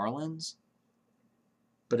against the Marlins,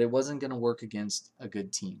 but it wasn't going to work against a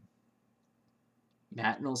good team.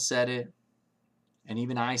 Matt Knowles said it, and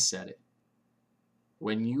even I said it.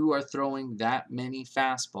 When you are throwing that many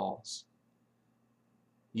fastballs,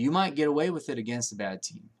 you might get away with it against a bad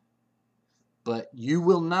team, but you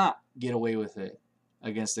will not get away with it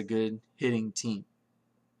against a good hitting team.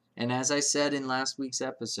 And as I said in last week's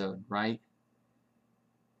episode, right?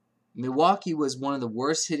 Milwaukee was one of the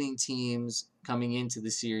worst hitting teams coming into the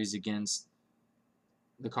series against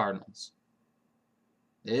the Cardinals.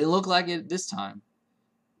 It didn't look like it this time.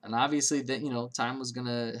 And obviously that, time was going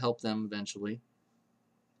to help them eventually.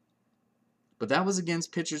 But that was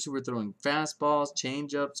against pitchers who were throwing fastballs,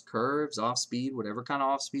 changeups, curves, off speed, whatever kind of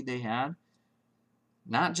off speed they had.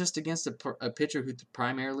 Not just against a pitcher who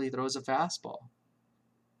primarily throws a fastball.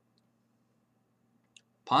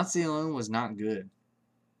 Ponce de Leon was not good.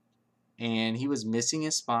 And he was missing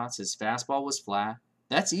his spots. His fastball was flat.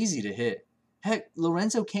 That's easy to hit. Heck,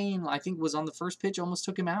 Lorenzo Cain, I think, was on the first pitch, almost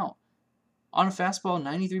took him out. On a fastball,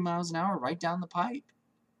 93 miles an hour, right down the pipe.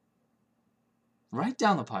 Right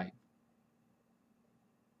down the pipe.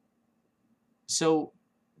 So,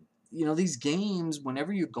 these games,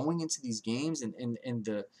 whenever you're going into these games and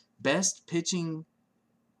the best pitching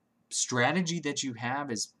strategy that you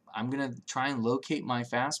have is, I'm going to try and locate my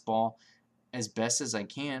fastball as best as I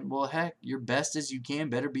can. Well, heck, your best as you can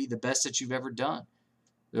better be the best that you've ever done,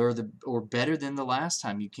 or better than the last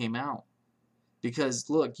time you came out. Because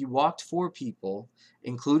look, you walked 4 people,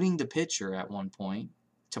 including the pitcher at one point,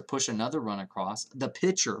 to push another run across. The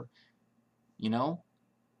pitcher,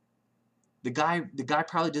 the guy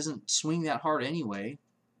probably doesn't swing that hard anyway.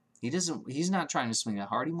 He's not trying to swing that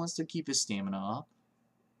hard. He wants to keep his stamina up.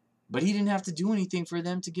 But he didn't have to do anything for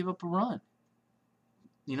them to give up a run.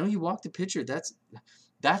 You walk the pitcher. That's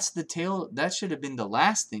the tail. That should have been the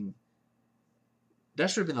last thing. That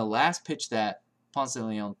should have been the last pitch that Ponce de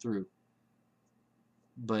Leon threw.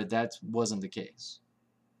 But that wasn't the case.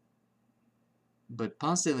 But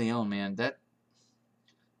Ponce de Leon, man,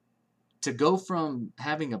 to go from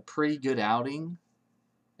having a pretty good outing,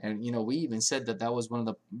 and we even said that was one of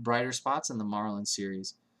the brighter spots in the Marlins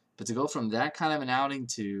series, but to go from that kind of an outing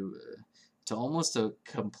to almost a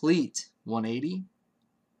complete 180,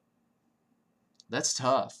 that's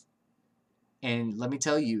tough. And let me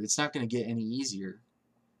tell you, it's not going to get any easier,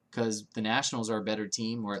 because the Nationals are a better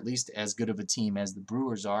team, or at least as good of a team as the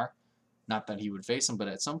Brewers are. Not that he would face them, but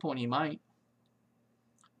at some point he might.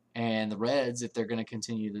 And the Reds, if they're going to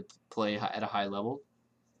continue to play at a high level,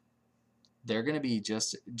 they're going to be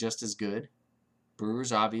just as good.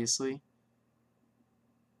 Brewers, obviously.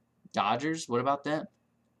 Dodgers, what about them?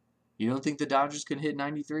 You don't think the Dodgers can hit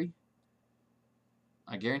 93?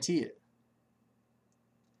 I guarantee it.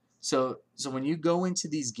 So when you go into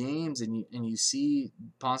these games and you see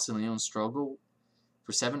Ponce de Leon struggle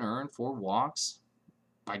for 7 earned, 4 walks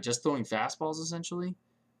by just throwing fastballs, essentially,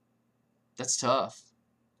 that's tough.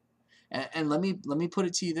 And let me put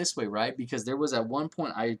it to you this way, right? Because there was at one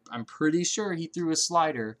point, I'm pretty sure he threw a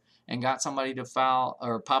slider and got somebody to foul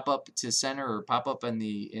or pop up to center or pop up in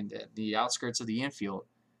the outskirts of the infield.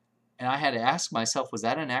 And I had to ask myself, was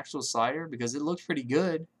that an actual slider? Because it looked pretty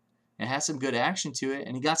good and had some good action to it,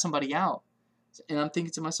 and he got somebody out. And I'm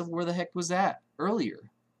thinking to myself, where the heck was that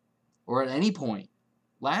earlier? Or at any point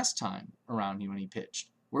last time around when he pitched?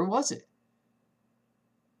 Where was it?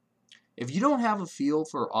 If you don't have a feel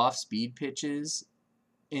for off-speed pitches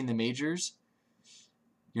in the majors,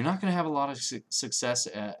 you're not going to have a lot of success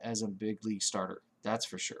as a big league starter. That's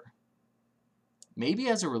for sure. Maybe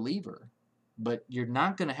as a reliever, but you're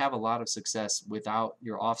not going to have a lot of success without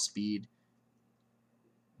your off-speed.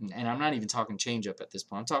 And I'm not even talking changeup at this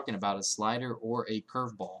point. I'm talking about a slider or a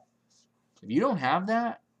curveball. If you don't have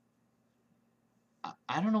that,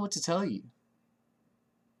 I don't know what to tell you.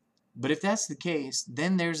 But if that's the case,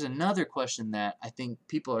 then there's another question that I think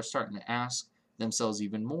people are starting to ask themselves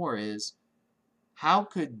even more is, how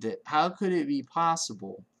could it be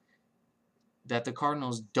possible that the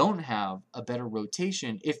Cardinals don't have a better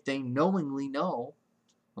rotation if they knowingly know,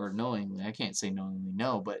 or knowingly, I can't say knowingly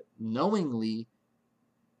no, but knowingly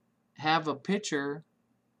have a pitcher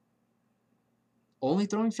only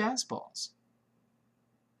throwing fastballs?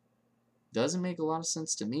 Doesn't make a lot of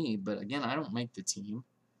sense to me, but again, I don't make the team.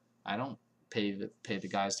 I don't pay the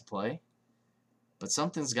guys to play. But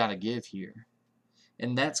something's got to give here.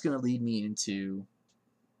 And that's going to lead me into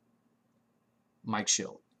Mike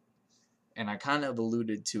Shildt. And I kind of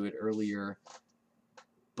alluded to it earlier,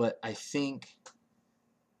 but I think,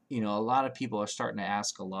 a lot of people are starting to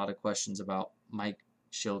ask a lot of questions about Mike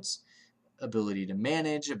Shildt's ability to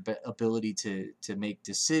manage, ability to make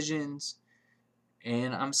decisions,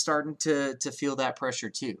 and I'm starting to feel that pressure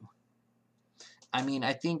too. I mean,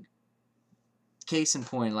 I think, case in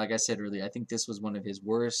point, like I said earlier, I think this was one of his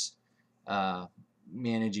worst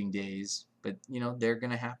managing days, but, they're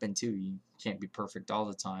going to happen too. You can't be perfect all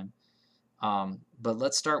the time. But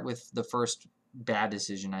let's start with the first bad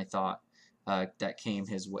decision I thought that came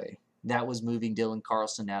his way. That was moving Dylan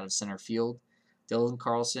Carlson out of center field. Dylan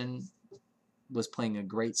Carlson was playing a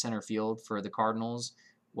great center field for the Cardinals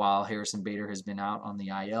while Harrison Bader has been out on the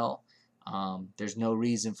IL. There's no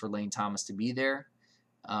reason for Lane Thomas to be there.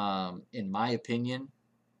 In my opinion,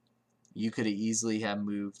 you could have easily have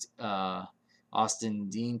moved Austin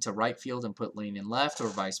Dean to right field and put Lane in left, or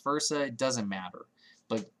vice versa. It doesn't matter.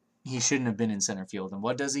 But he shouldn't have been in center field. And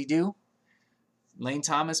what does he do? Lane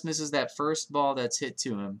Thomas misses that first ball that's hit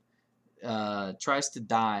to him, tries to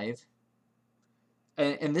dive.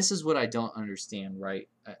 And this is what I don't understand, right?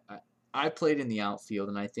 I played in the outfield,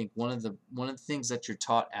 and I think one of the things that you're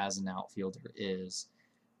taught as an outfielder is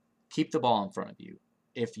keep the ball in front of you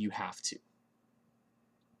if you have to.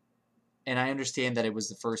 And I understand that it was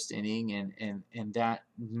the first inning, and that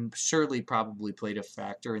surely probably played a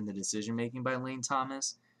factor in the decision making by Lane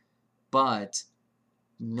Thomas. But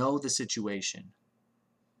know the situation.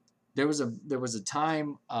 There was a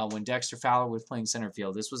time when Dexter Fowler was playing center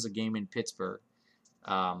field. This was a game in Pittsburgh.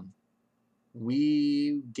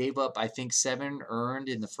 We gave up, I think, 7 earned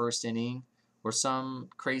in the first inning, or some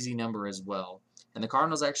crazy number as well. And the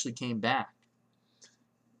Cardinals actually came back.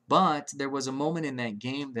 But there was a moment in that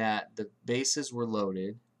game that the bases were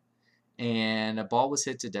loaded, and a ball was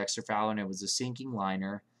hit to Dexter Fowler, and it was a sinking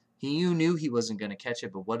liner. He knew he wasn't going to catch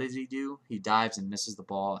it, but what did he do? He dives and misses the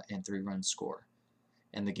ball, and 3 runs score.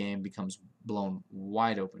 And the game becomes blown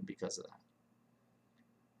wide open because of that.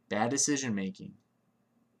 Bad decision making.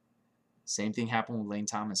 Same thing happened with Lane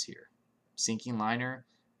Thomas here. Sinking liner,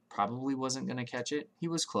 probably wasn't going to catch it. He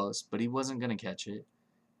was close, but he wasn't going to catch it.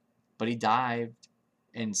 But he dived,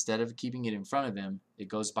 and instead of keeping it in front of him, it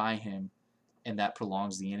goes by him, and that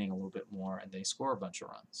prolongs the inning a little bit more, and they score a bunch of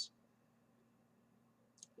runs.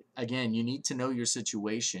 Again, you need to know your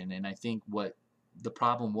situation, and I think what the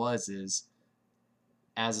problem is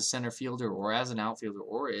as a center fielder or as an outfielder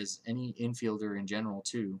or as any infielder in general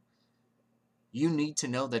too, you need to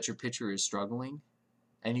know that your pitcher is struggling,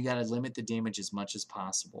 and you got to limit the damage as much as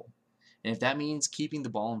possible. And if that means keeping the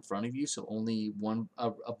ball in front of you so only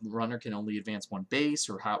a runner can only advance one base,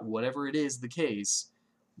 or whatever it is the case,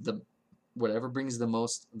 whatever brings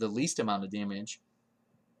the least amount of damage,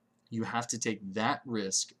 you have to take that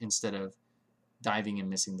risk instead of diving and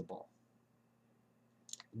missing the ball.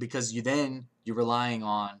 Because you're relying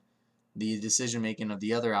on the decision making of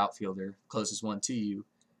the other outfielder, closest one to you,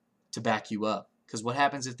 to back you up. Because what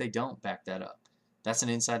happens if they don't back that up? That's an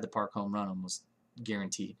inside the park home run, almost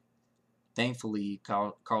guaranteed. Thankfully,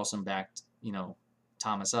 Carlson backed,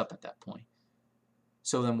 Thomas up at that point.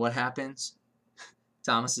 So then what happens?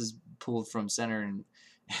 Thomas is pulled from center,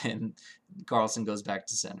 and Carlson goes back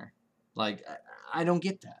to center. Like, I don't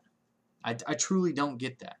get that. I truly don't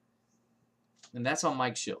get that. And that's on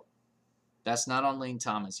Mike Shildt. That's not on Lane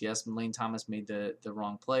Thomas. Yes, Lane Thomas made the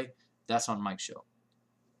wrong play. That's on Mike Shildt.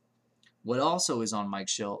 What also is on Mike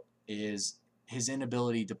Shildt is his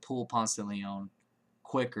inability to pull Ponce de Leon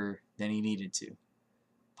quicker than he needed to.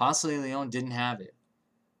 Ponce de Leon didn't have it.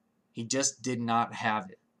 He just did not have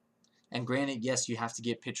it. And granted, yes, you have to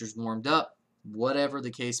get pitchers warmed up, whatever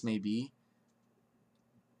the case may be.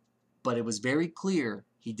 But it was very clear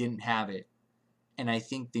he didn't have it. And I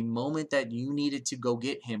think the moment that you needed to go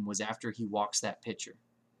get him was after he walks that pitcher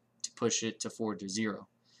to push it to 4-0.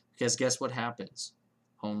 Because guess what happens?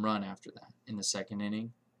 Home run after that in the second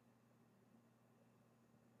inning.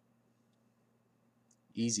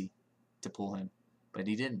 Easy to pull him, but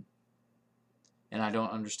he didn't. And I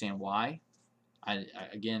don't understand why.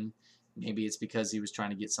 Again, maybe it's because he was trying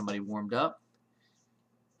to get somebody warmed up.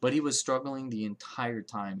 But he was struggling the entire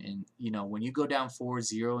time. And, when you go down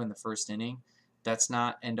 4-0 in the first inning, that's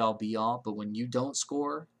not end-all, be-all. But when you don't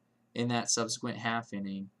score in that subsequent half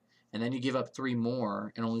inning, and then you give up 3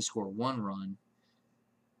 more and only score 1 run,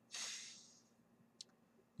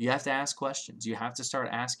 you have to ask questions. You have to start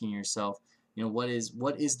asking yourself, what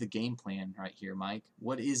is the game plan right here, Mike?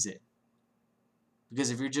 What is it? Because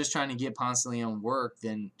if you're just trying to get Ponce de Leon work,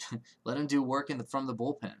 then let him do work from the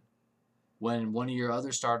bullpen. When one of your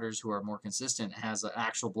other starters who are more consistent has an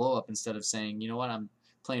actual blow-up, instead of saying, I'm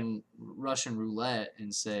playing Russian roulette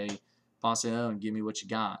and say, Ponce de Leon, give me what you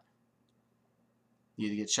got. You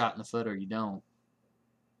either get shot in the foot or you don't.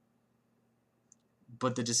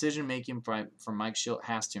 But the decision-making from Mike Shildt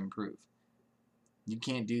has to improve. You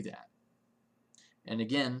can't do that. And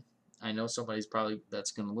again, I know somebody's probably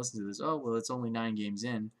that's going to listen to this. Oh, well, it's only 9 games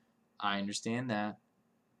in. I understand that.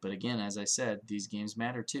 But again, as I said, these games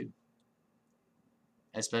matter too.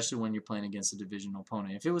 Especially when you're playing against a divisional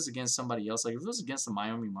opponent. If it was against somebody else, like if it was against the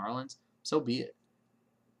Miami Marlins, so be it.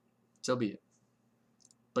 So be it.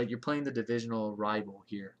 But you're playing the divisional rival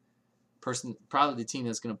here. Probably the team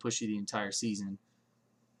that's going to push you the entire season.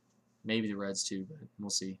 Maybe the Reds too, but we'll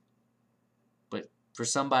see. But for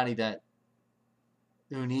somebody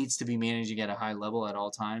who needs to be managing at a high level at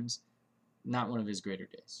all times, not one of his greater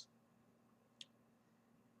days.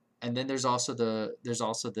 And then there's also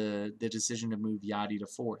the decision to move Yadi to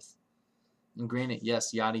 4th. And granted,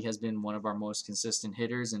 yes, Yadi has been one of our most consistent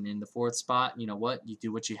hitters, and in the 4th spot, you know what? You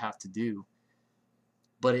do what you have to do.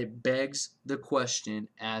 But it begs the question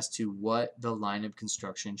as to what the lineup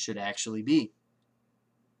construction should actually be.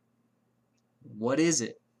 What is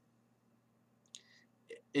it?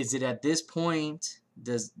 Is it at this point,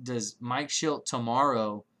 does Mike Shildt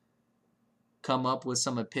tomorrow come up with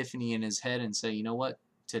some epiphany in his head and say, you know what?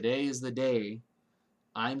 Today is the day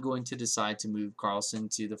I'm going to decide to move Carlson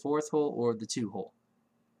to the 4th hole or the 2 hole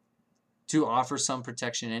to offer some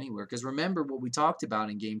protection anywhere. Because remember what we talked about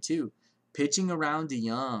in Game 2. Pitching around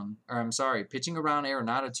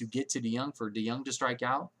Arenado to get to DeYoung for DeYoung to strike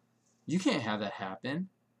out. You can't have that happen.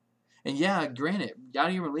 And yeah, granted,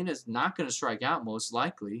 Yadier Molina is not going to strike out most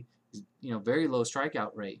likely. Very low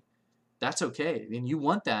strikeout rate. That's okay. And you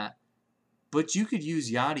want that. But you could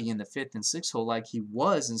use Yadi in the 5th and 6th hole like he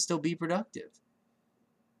was and still be productive.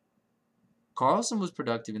 Carlson was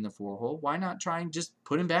productive in the 4 hole. Why not try and just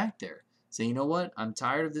put him back there? Say, you know what? I'm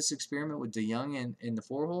tired of this experiment with DeYoung in the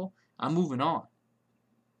 4 hole. I'm moving on.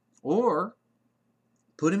 Or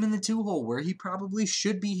put him in the 2 hole where he probably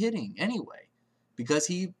should be hitting anyway, because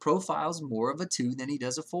he profiles more of a 2 than he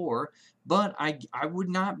does a 4. But I would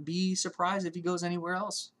not be surprised if he goes anywhere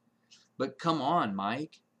else. But come on,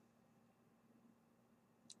 Mike.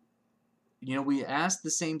 We asked the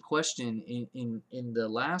same question in the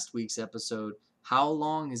last week's episode. How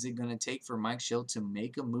long is it going to take for Mike Shildt to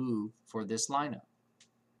make a move for this lineup?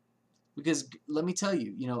 Because let me tell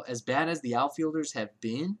you, as bad as the outfielders have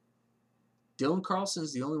been, Dylan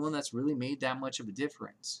Carlson's the only one that's really made that much of a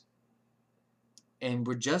difference. And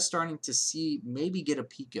we're just starting to maybe get a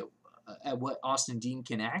peek at what Austin Dean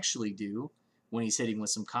can actually do when he's hitting with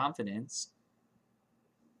some confidence.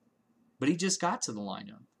 But he just got to the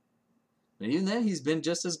lineup. But even then, he's been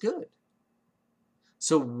just as good.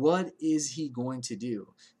 So what is he going to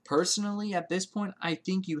do? Personally, at this point, I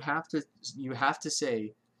think you have to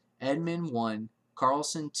say Edman 1,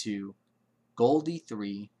 Carlson 2, Goldie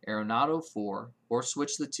 3, Arenado 4, or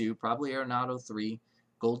switch the 2, probably Arenado 3,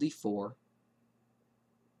 Goldie 4,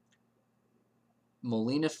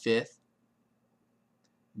 Molina 5th.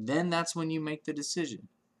 Then that's when you make the decision.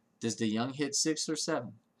 Does DeYoung hit 6th or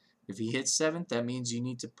 7th? If he hits 7th, that means you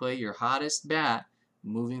need to play your hottest bat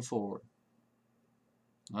moving forward.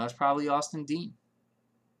 Well, that's probably Austin Dean,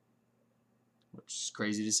 which is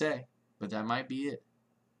crazy to say, but that might be it.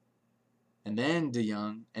 And then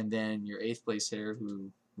DeYoung, and then your 8th place hitter,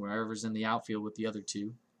 wherever's in the outfield with the other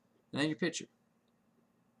 2, and then your pitcher.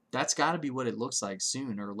 That's got to be what it looks like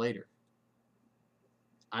sooner or later.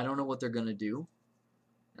 I don't know what they're going to do,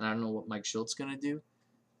 and I don't know what Mike Schultz is going to do,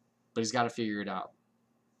 but he's got to figure it out.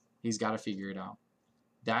 He's got to figure it out.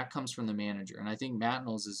 That comes from the manager, and I think Matt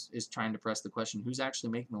Knowles is trying to press the question, who's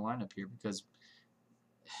actually making the lineup here, because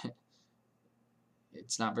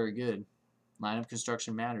it's not very good. Lineup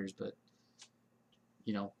construction matters, but,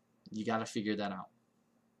 you know, you got to figure that out.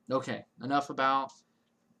 Okay, enough about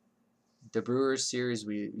the Brewers series.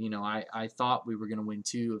 I thought we were going to win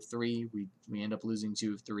 2 of 3. We end up losing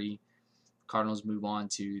 2 of 3. Cardinals move on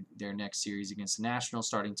to their next series against the Nationals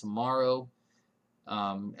starting tomorrow.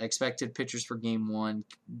 Expected pitchers for Game 1,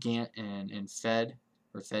 Gant and Fedde,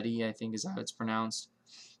 I think is how it's pronounced.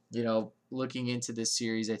 You know, looking into this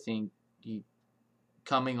series, I think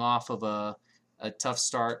coming off of a tough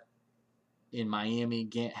start in Miami,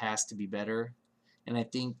 Gant has to be better. And I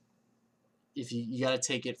think if you got to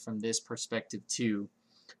take it from this perspective too,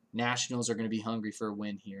 Nationals are going to be hungry for a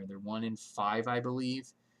win here. They're 1-5, I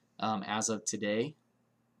believe, as of today.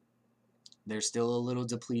 They're still a little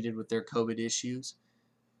depleted with their COVID issues,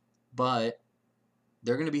 but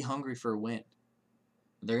they're going to be hungry for a win.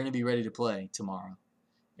 They're going to be ready to play tomorrow,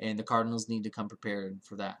 and the Cardinals need to come prepared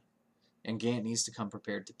for that. And Gant needs to come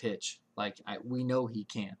prepared to pitch. We know he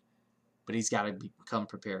can, but he's got to come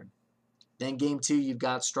prepared. Then Game 2, you've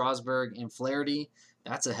got Strasburg and Flaherty.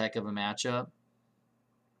 That's a heck of a matchup,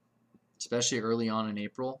 especially early on in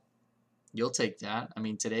April. You'll take that. I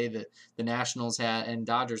mean, today the Nationals had and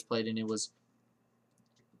Dodgers played, and it was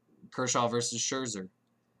Kershaw versus Scherzer.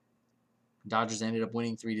 Dodgers ended up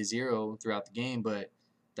winning 3-0 throughout the game, but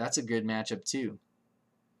that's a good matchup too.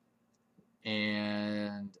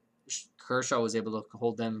 And Kershaw was able to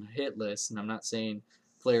hold them hitless, and I'm not saying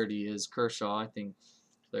Flaherty is Kershaw. I think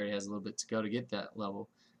Flaherty has a little bit to go to get that level,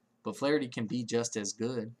 but Flaherty can be just as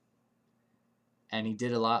good, and he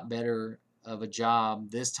did a lot better of a job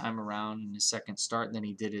this time around in his second start than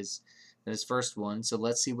he did his first one. So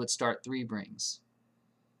let's see what start 3 brings.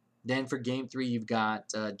 Then for Game 3, you've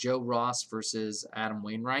got Joe Ross versus Adam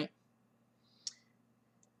Wainwright.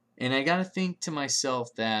 And I got to think to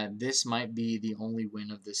myself that this might be the only win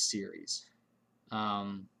of this series.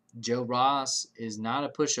 Joe Ross is not a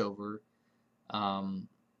pushover.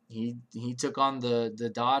 He took on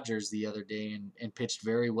the Dodgers the other day and pitched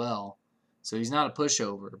very well. So he's not a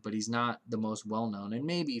pushover, but he's not the most well-known. And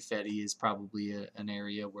maybe Fedde is probably an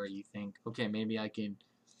area where you think, okay, maybe I can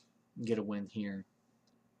get a win here.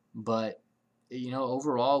 But,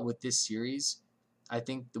 overall with this series, I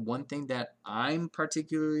think the one thing that I'm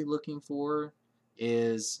particularly looking for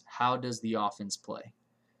is how does the offense play?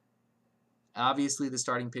 Obviously, the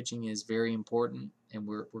starting pitching is very important, and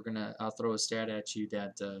I'll throw a stat at you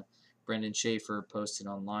that Brendan Schaefer posted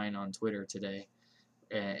online on Twitter today.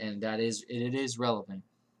 And it is relevant,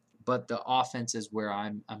 but the offense is where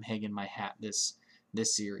I'm hanging my hat this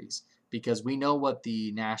series, because we know what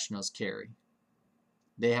the Nationals carry.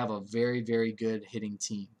 They have a very, very good hitting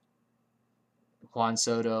team. Juan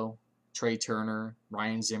Soto, Trey Turner,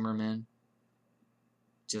 Ryan Zimmerman,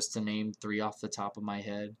 just to name 3 off the top of my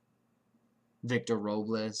head. Victor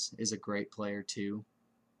Robles is a great player too.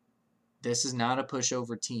 This is not a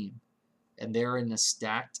pushover team, and they're in a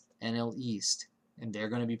stacked NL East. And they're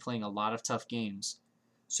going to be playing a lot of tough games.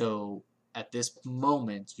 So at this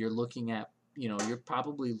moment, you're looking at, you're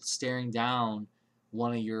probably staring down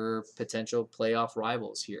one of your potential playoff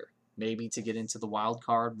rivals here, maybe to get into the wild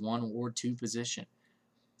card 1 or 2 position.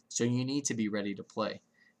 So you need to be ready to play.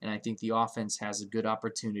 And I think the offense has a good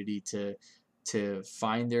opportunity to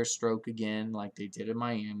find their stroke again like they did in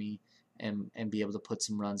Miami and be able to put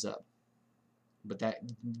some runs up. But that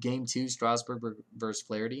Game 2, Strasburg versus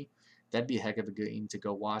Flaherty, that'd be a heck of a game to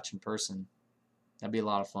go watch in person. That'd be a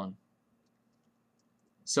lot of fun.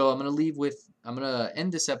 So I'm going to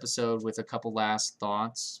end this episode with a couple last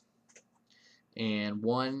thoughts. And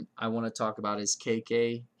one I want to talk about is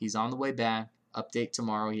KK. He's on the way back. Update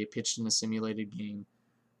tomorrow. He pitched in a simulated game.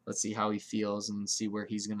 Let's see how he feels and see where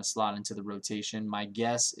he's going to slot into the rotation. My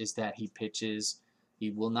guess is that he pitches. He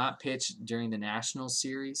will not pitch during the Nationals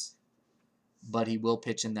series, but he will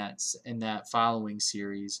pitch in that following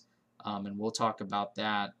series. And we'll talk about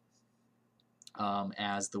that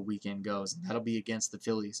as the weekend goes. And that'll be against the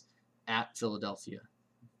Phillies at Philadelphia.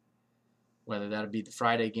 Whether that'll be the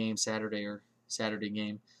Friday game, Saturday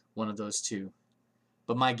game, one of those two.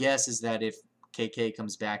 But my guess is that if KK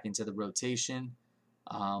comes back into the rotation,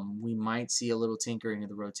 we might see a little tinkering of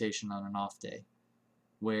the rotation on an off day,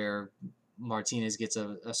 where Martinez gets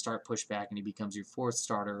a start pushback and he becomes your 4th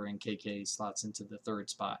starter, and KK slots into the 3rd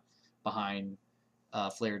spot behind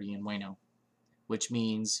Flaherty and Waino, which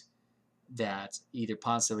means that either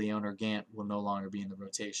Ponce de Leon or Gant will no longer be in the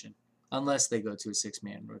rotation. unless they go to a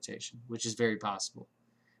 6-man rotation, which is very possible.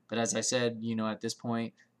 But as I said, at this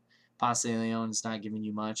point, Ponce de Leon is not giving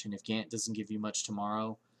you much, and if Gant doesn't give you much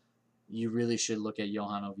tomorrow, you really should look at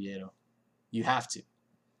Johan Oviedo. You have to,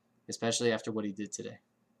 especially after what he did today.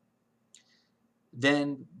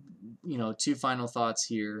 Then, 2 final thoughts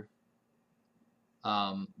here.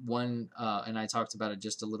 One, and I talked about it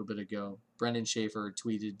just a little bit ago, Brendan Schaefer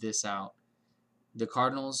tweeted this out. The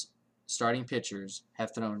Cardinals' starting pitchers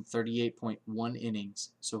have thrown 38.1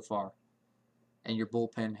 innings so far, and your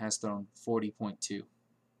bullpen has thrown 40.2.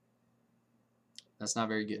 That's not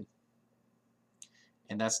very good.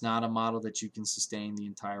 And that's not a model that you can sustain the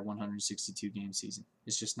entire 162-game season.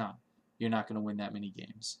 It's just not. You're not going to win that many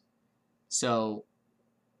games. So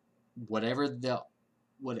whatever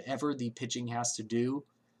the pitching has to do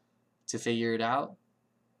to figure it out,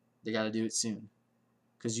 they got to do it soon.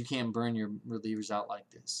 Because you can't burn your relievers out like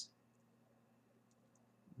this.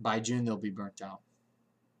 By June, they'll be burnt out.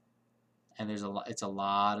 And it's a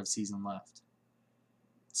lot of season left.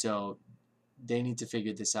 So they need to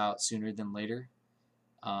figure this out sooner than later.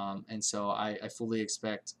 And so I fully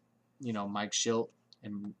expect, Mike Schilt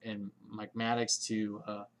and Mike Maddox to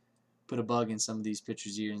put a bug in some of these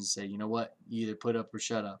pitchers' ears and say, you know what, you either put up or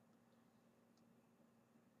shut up.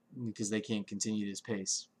 Because they can't continue this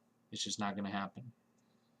pace. It's just not going to happen.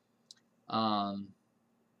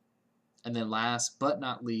 And then last but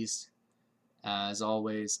not least, as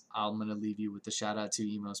always, I'm going to leave you with the shout out to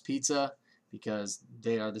Emo's Pizza because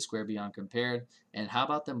they are the square beyond compared. And how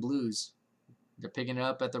about them Blues? They're picking it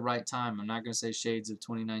up at the right time. I'm not going to say shades of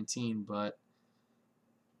 2019, but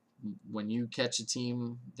when you catch a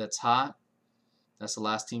team that's hot, that's the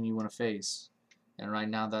last team you want to face. And right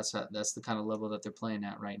now, that's the kind of level that they're playing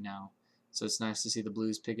at right now. So it's nice to see the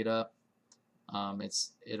Blues pick it up.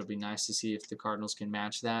 It'll be nice to see if the Cardinals can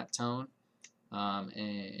match that tone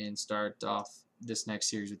and start off this next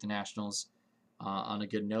series with the Nationals on a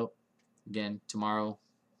good note. Again, tomorrow,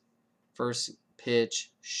 first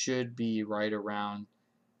pitch should be right around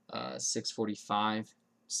 6:45,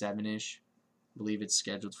 7-ish. I believe it's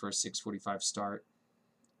scheduled for a 6:45 start.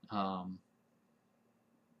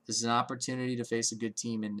 This is an opportunity to face a good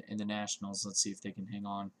team in the Nationals. Let's see if they can hang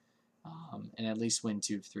on and at least win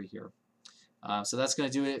 2 of 3 here. So that's going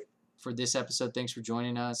to do it for this episode. Thanks for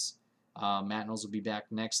joining us. Matt Knowles will be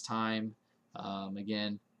back next time.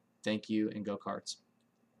 Again, thank you and go Cards.